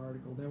particular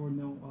article. There were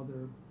no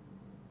other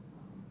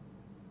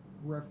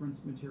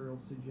reference material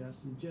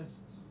suggested,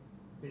 just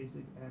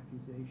basic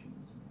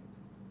accusations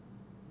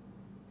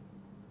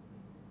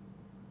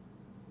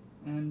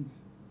made. And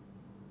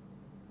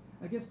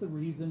I guess the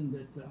reason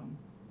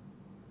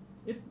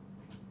that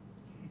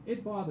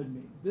it bothered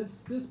me,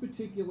 this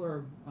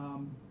particular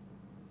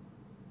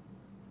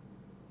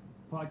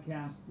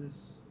podcast,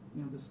 this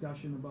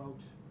discussion about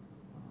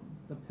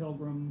the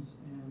Pilgrims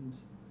and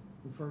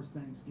the first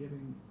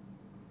Thanksgiving.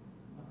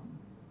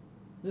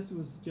 This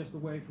was just a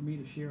way for me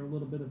to share a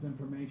little bit of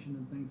information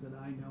and things that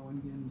I know,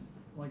 and again,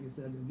 like I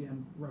said,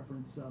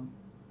 reference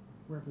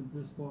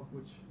this book,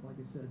 which, like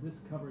I said,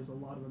 this covers a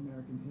lot of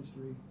American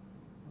history,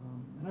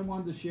 and I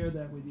wanted to share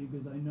that with you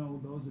because I know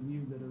those of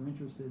you that are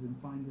interested and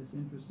find this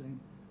interesting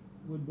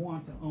would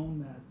want to own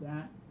that.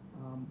 That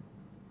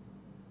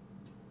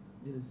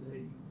is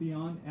a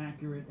beyond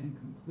accurate and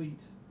complete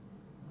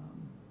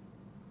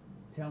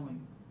telling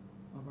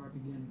of our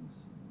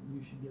beginnings.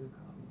 You should get a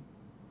copy.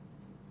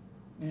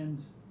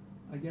 And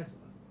I guess,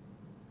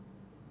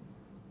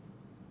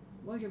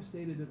 like I've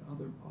stated in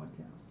other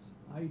podcasts,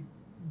 I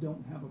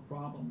don't have a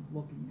problem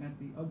looking at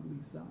the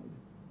ugly side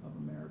of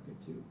America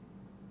too.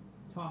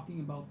 Talking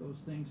about those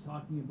things,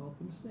 talking about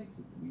the mistakes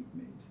that we've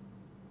made.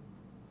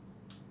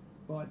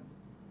 But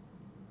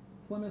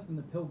Plymouth and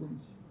the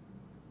Pilgrims,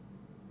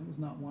 it was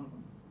not one of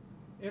them.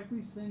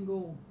 Every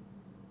single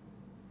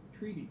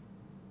treaty,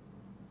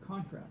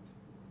 contract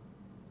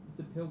that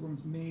the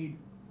Pilgrims made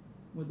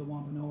with the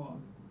Wampanoag,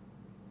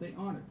 they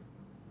honored.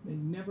 They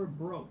never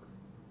broke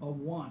a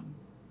one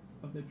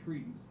of the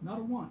treaties, not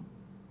a one.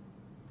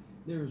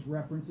 There's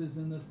references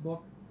in this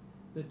book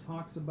that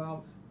talks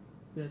about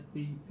that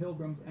the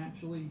Pilgrims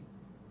actually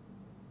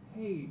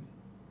paid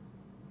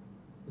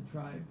the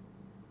tribe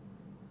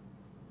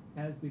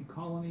as the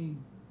colony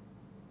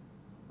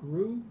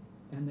grew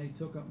and they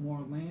took up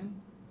more land.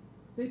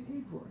 They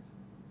paid for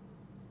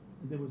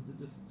it. There was the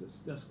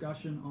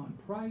discussion on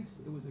price.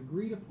 It was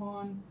agreed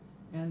upon,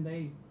 and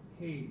they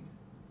paid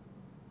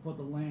for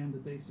the land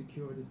that they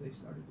secured as they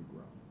started to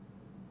grow.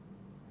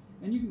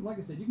 And you can, like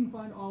I said, you can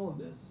find all of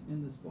this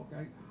in this book.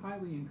 I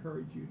highly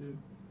encourage you to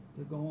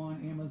go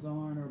on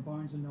Amazon or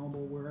Barnes &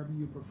 Noble, wherever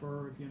you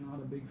prefer. If you're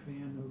not a big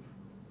fan of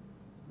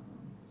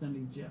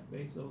sending Jeff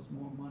Bezos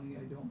more money,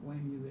 I don't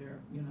blame you there.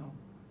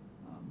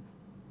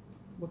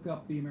 Look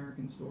up The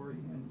American Story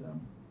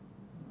and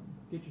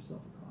get yourself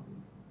a copy.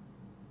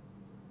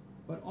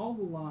 But all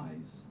the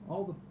lies,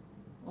 all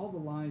the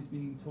lies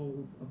being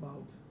told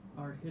about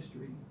our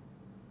history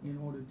in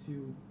order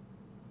to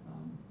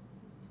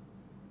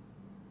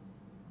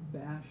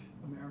bash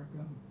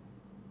America,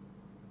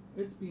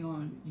 it's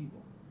beyond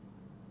evil.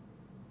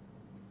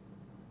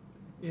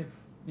 If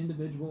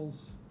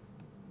individuals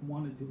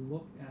wanted to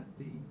look at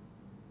the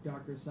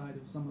darker side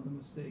of some of the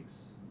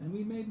mistakes. And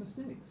we made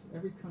mistakes.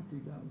 Every country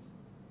does.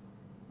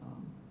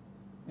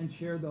 And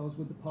share those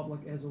with the public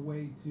as a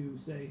way to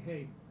say,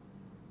 hey,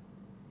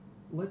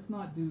 let's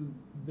not do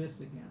this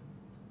again.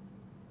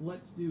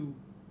 Let's do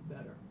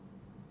better.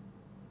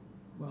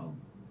 Well,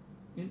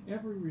 in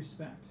every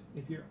respect,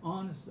 if you're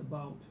honest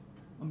about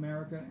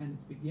America and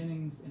its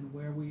beginnings and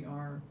where we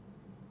are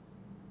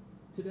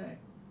today,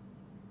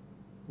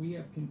 we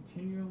have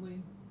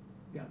continually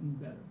gotten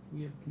better.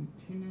 We have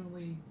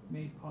continually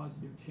made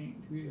positive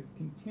change. We have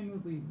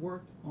continually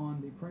worked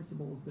on the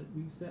principles that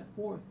we set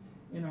forth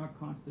in our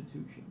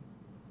Constitution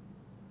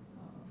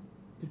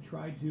to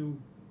try to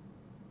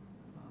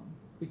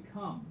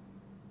become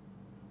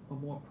a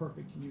more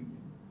perfect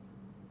union.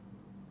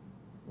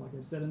 Like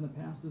I've said in the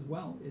past as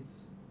well,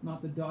 it's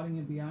not the dotting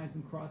of the I's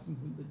and crossing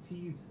of the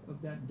T's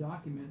of that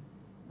document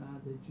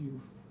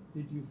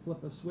did you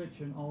flip a switch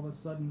and all of a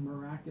sudden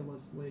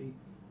miraculously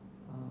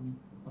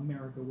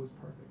America was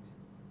perfect.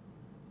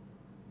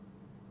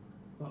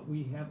 But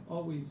we have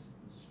always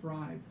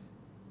strived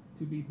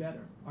to be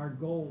better. Our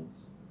goals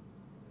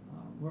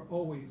were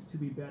always to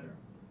be better.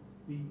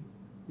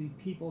 The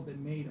people that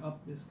made up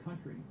this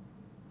country,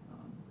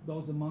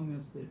 those among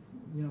us that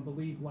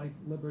believe life,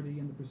 liberty,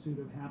 and the pursuit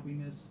of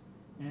happiness,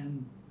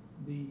 and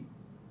the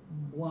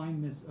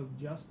blindness of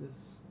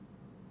justice,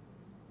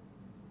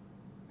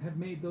 have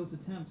made those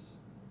attempts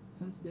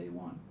since day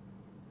one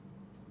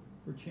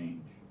for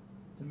change,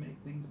 to make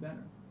things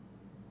better.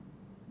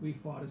 We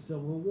fought a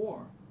civil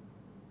war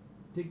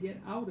to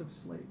get out of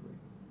slavery.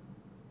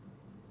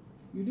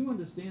 You do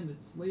understand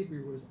that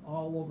slavery was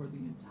all over the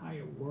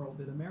entire world,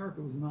 that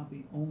America was not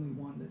the only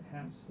one that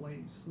had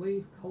slaves.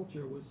 Slave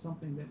culture was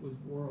something that was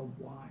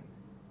worldwide.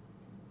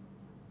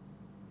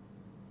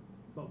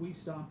 But we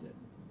stopped it.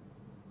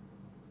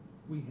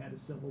 We had a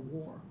civil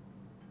war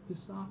to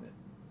stop it.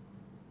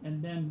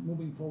 And then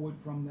moving forward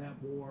from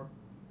that war,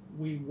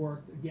 we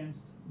worked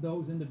against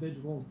those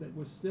individuals that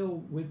were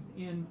still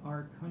within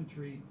our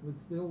country, was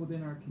still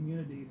within our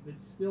communities, that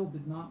still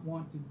did not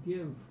want to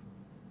give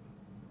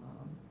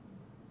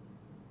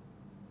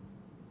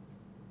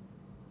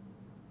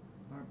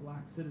our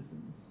black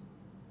citizens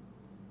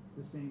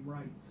the same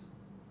rights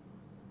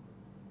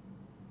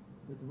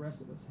that the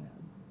rest of us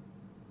had.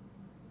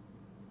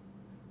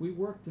 We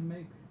worked to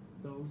make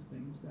those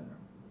things better.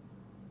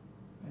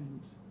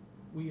 And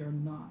we are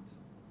not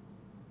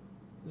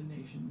the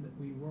nation that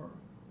we were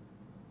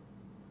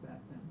back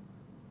then,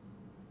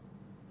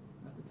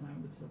 at the time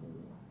of the Civil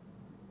War.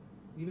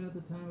 Even at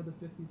the time of the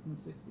 50s and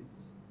the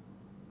 60s,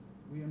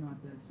 we are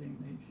not that same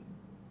nation.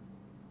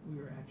 We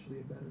are actually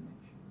a better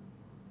nation.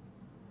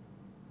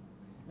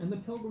 And the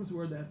Pilgrims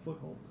were that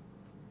foothold.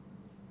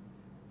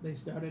 They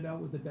started out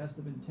with the best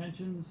of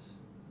intentions.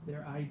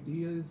 Their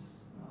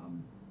ideas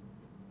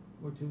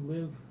were to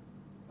live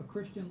a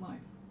Christian life,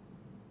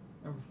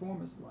 a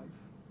reformist life,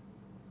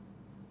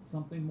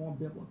 something more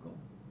biblical,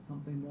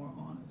 something more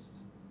honest.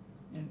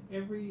 And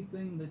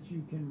everything that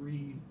you can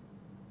read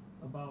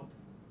about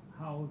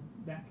how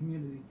that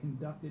community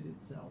conducted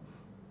itself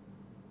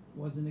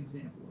was an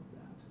example of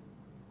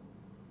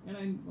that.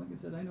 And like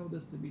I said, I know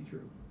this to be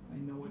true. I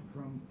know it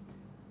from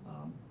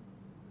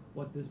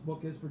what this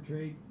book has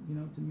portrayed,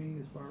 to me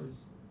as far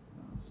as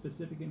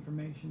specific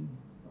information.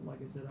 But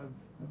like I said,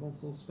 I've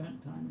also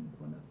spent time in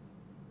Plymouth.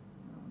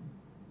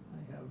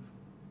 I have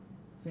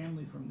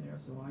family from there,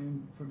 so I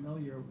am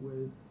familiar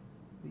with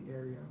the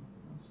area.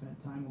 I've spent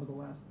time over the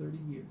last 30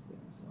 years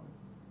there, so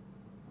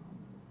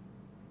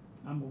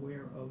I'm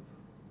aware of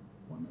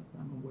Plymouth.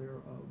 I'm aware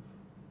of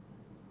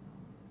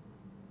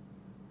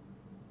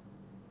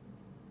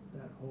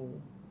that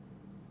whole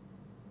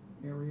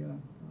area,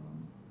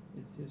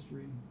 its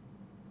history,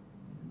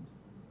 and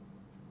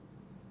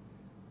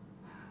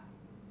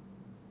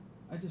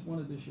I just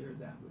wanted to share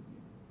that with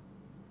you,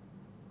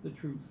 the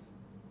truth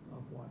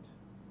of what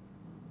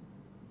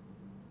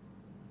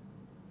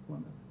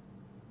Plymouth,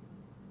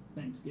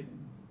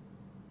 Thanksgiving,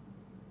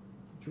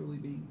 truly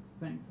being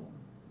thankful,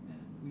 and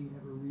we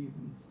have a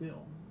reason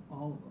still,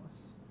 all of us,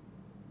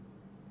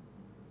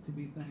 to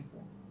be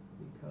thankful,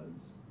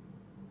 because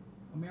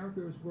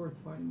America is worth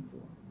fighting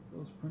for.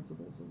 Those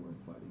principles are worth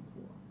fighting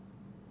for,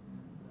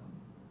 and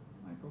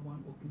I, for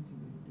one, will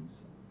continue to do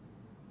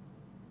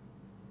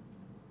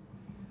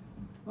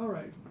so. All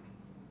right,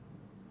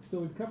 so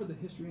we've covered the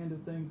history end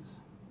of things.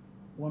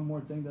 One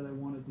more thing that I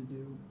wanted to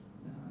do,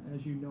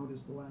 as you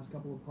noticed the last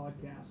couple of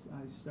podcasts,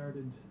 I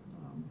started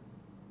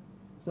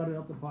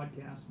out the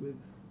podcast with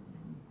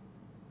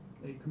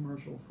a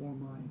commercial for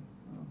my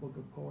book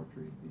of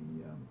poetry,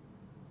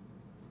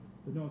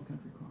 the North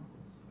Country Chronicles.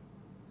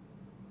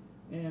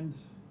 And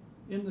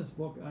in this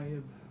book, I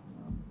have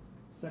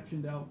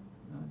sectioned out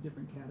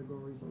different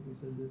categories. Like I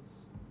said, it's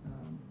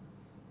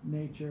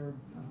nature,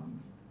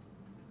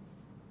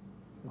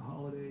 the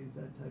holidays,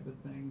 that type of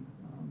thing.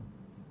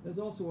 There's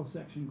also a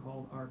section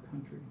called Our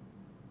Country.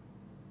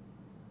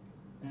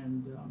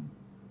 And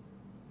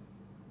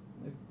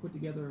I put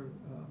together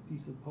a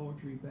piece of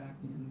poetry back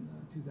in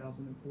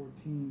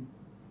 2014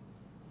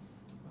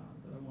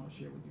 that I want to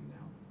share with you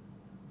now.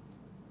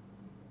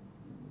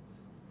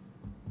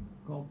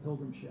 called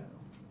Pilgrim Shadow.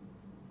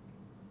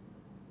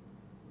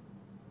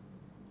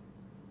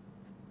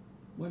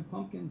 When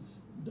pumpkins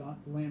dot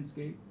the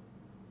landscape,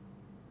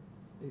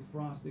 a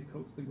frost that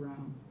coats the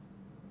ground,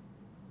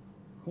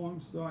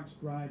 corn stalks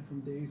dried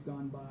from days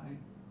gone by,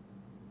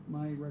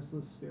 my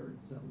restless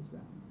spirit settles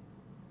down.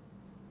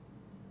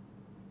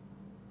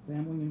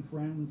 Family and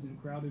friends in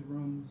crowded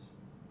rooms,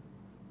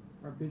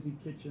 our busy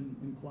kitchen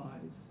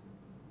implies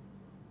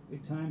a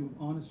time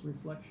of honest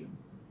reflection.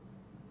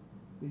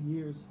 The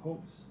year's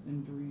hopes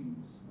and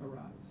dreams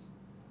arise.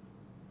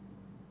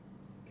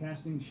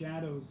 Casting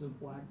shadows of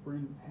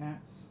black-brimmed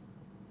hats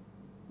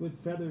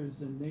with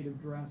feathers and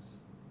native dress,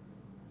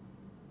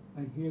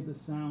 I hear the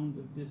sound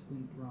of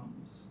distant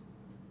drums,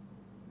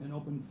 an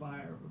open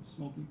fire of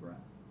smoky breath.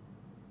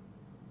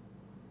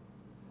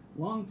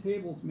 Long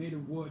tables made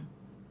of wood,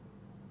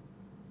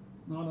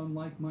 not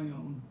unlike my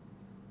own,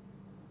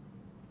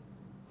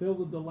 filled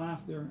with the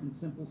laughter and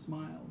simple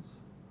smiles,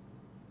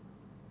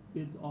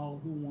 bids all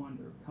who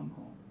wander come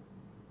home.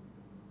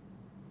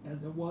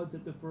 As it was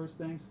at the first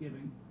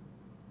Thanksgiving,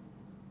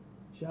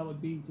 shall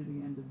it be to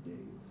the end of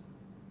days.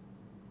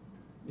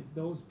 If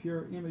those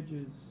pure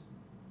images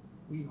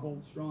we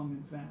hold strong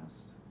and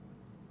fast,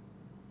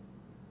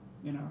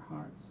 in our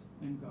hearts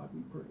and God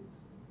we praise.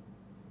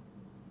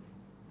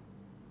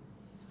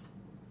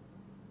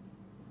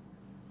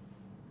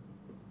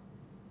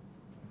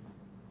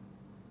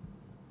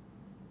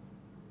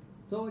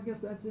 So I guess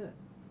that's it.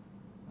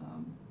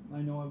 I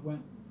know I've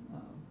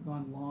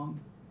gone long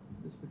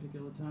this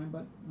particular time,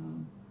 but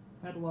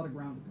had a lot of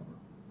ground to cover.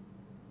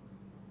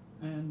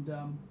 And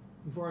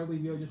before I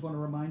leave you, I just want to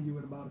remind you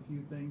about a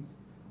few things.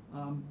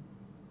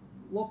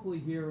 Locally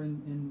here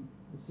in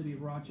the city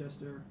of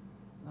Rochester,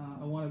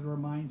 I wanted to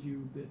remind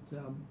you that,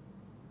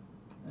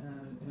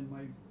 and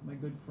my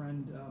good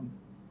friend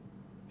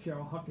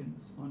Cheryl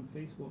Huckins on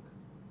Facebook,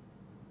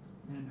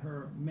 and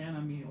her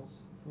Manna Meals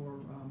for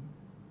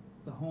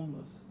the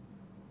homeless,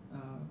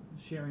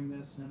 sharing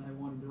this, and I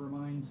wanted to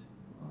remind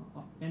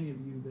any of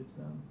you that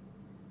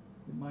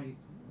might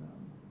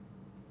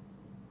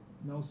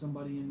know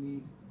somebody in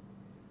need.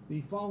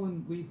 The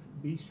Fallen Leaf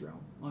Bistro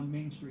on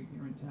Main Street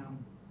here in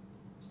town,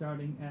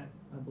 starting at,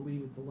 I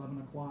believe it's 11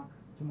 o'clock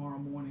tomorrow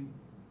morning,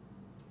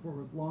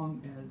 for as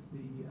long as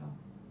the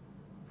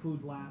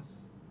food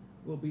lasts,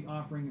 we'll be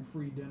offering a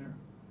free dinner.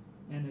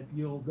 And if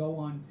you'll go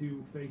on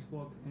to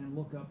Facebook and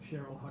look up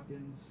Cheryl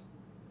Huckins,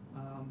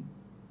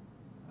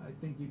 I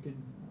think you can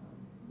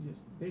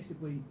just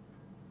basically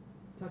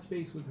touch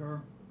base with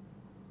her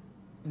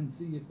and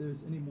see if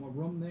there's any more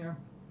room there,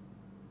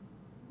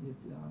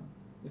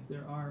 if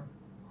there are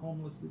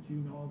homeless that you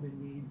know of in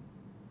need,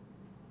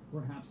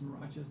 perhaps in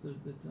Rochester,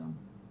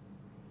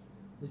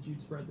 that you'd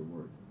spread the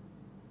word.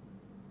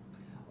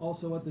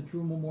 Also at the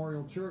True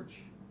Memorial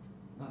Church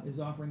is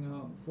offering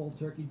a full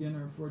turkey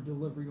dinner for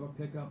delivery or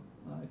pickup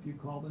if you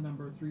call the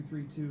number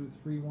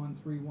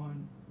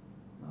 332-3131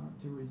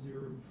 to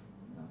reserve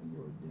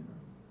your dinner.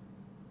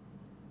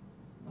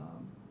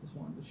 Just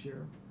wanted to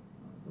share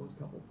those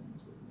couple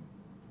things with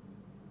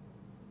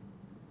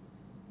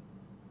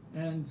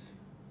you. And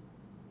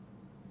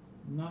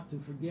not to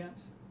forget,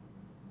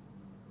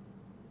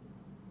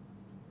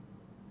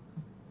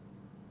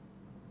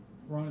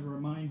 wanted to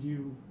remind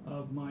you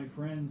of my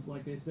friends.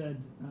 Like I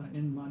said,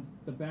 in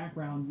the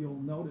background,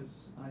 you'll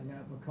notice I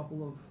have a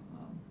couple of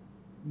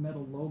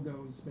metal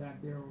logos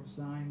back there, or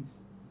signs,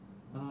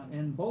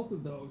 and both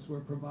of those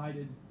were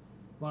provided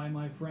by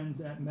my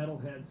friends at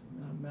Metalheads,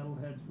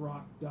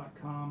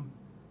 metalheadsrock.com.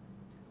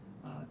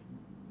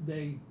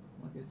 They,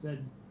 like I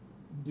said,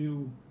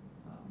 do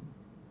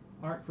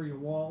art for your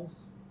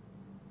walls,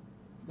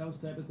 those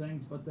type of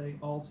things, but they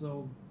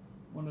also,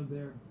 one of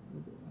their,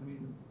 I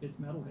mean, it's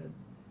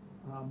Metalheads.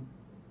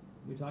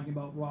 You're talking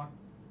about rock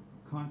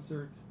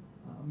concert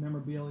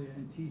memorabilia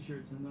and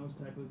t-shirts and those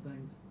type of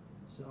things.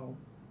 So,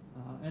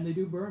 and they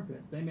do burn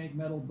pits. They make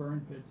metal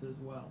burn pits as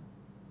well.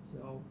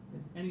 So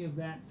if any of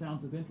that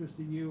sounds of interest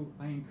to you,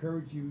 I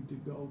encourage you to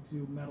go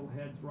to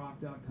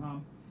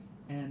metalheadsrock.com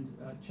and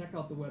check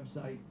out the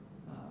website.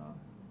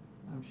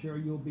 I'm sure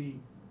you'll be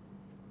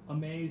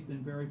amazed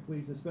and very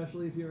pleased,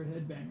 especially if you're a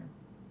headbanger.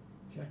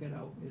 Check it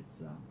out.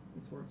 It's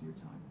worth your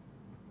time.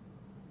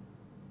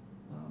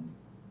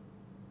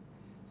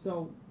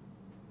 So,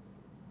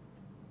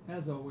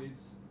 as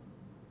always,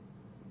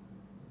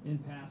 in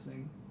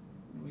passing,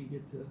 when we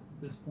get to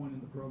this point in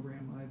the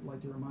program, I'd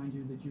like to remind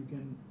you that you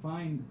can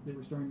find the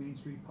Restoring Main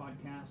Street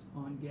podcast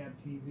on Gab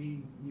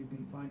TV. You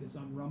can find us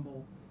on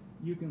Rumble.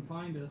 You can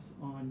find us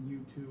on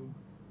YouTube.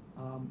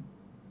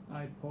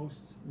 I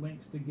post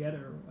links to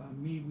Getter,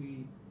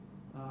 MeWe.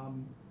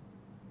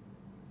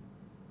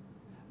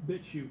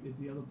 BitChute is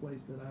the other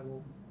place that I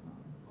will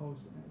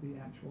post the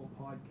actual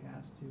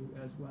podcast to,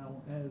 as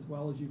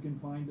well as you can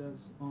find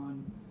us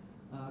on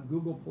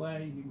Google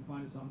Play. You can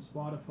find us on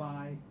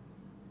Spotify,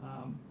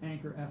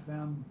 Anchor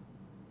FM.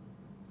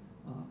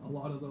 A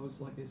lot of those,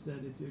 like I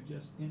said, if you're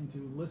just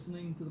into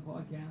listening to the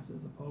podcast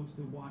as opposed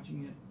to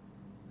watching it,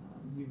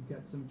 you've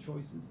got some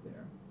choices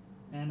there.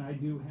 And I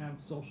do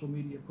have social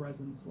media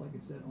presence, like I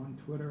said, on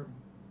Twitter,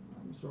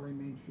 Restoring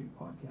Main Street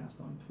Podcast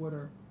on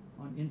Twitter,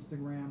 on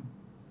Instagram,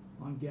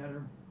 on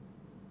Getter.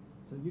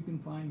 So you can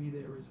find me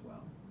there as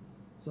well.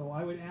 So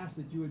I would ask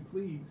that you would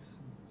please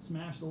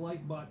smash the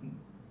like button,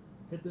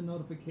 hit the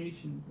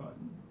notification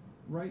button,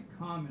 write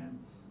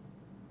comments,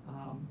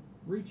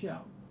 reach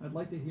out. I'd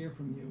like to hear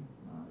from you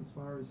as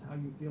far as how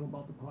you feel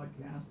about the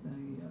podcast,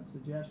 any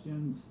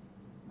suggestions,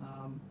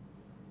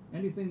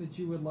 anything that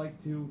you would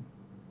like to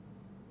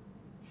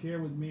share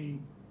with me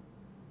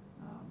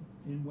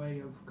in way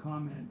of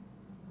comment.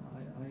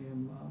 I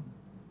am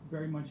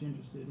very much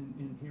interested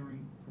in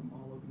hearing from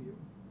all of you.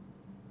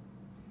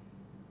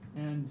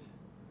 And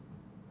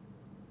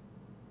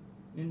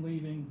in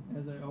leaving,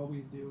 as I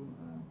always do,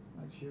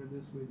 I share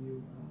this with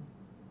you,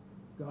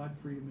 God,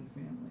 freedom,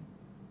 and family.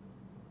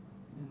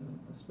 And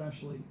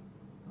especially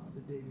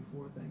the day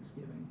before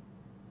Thanksgiving.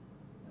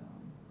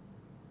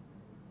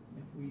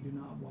 If we do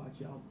not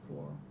watch out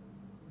for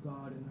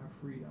God and our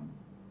freedom,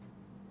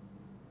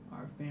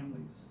 our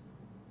families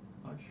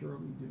are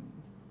surely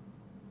doomed.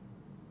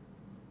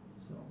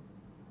 So,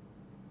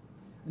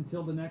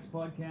 until the next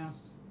podcast,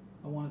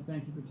 I want to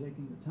thank you for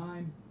taking the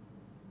time,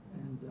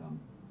 and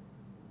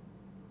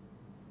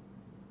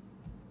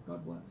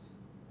God bless.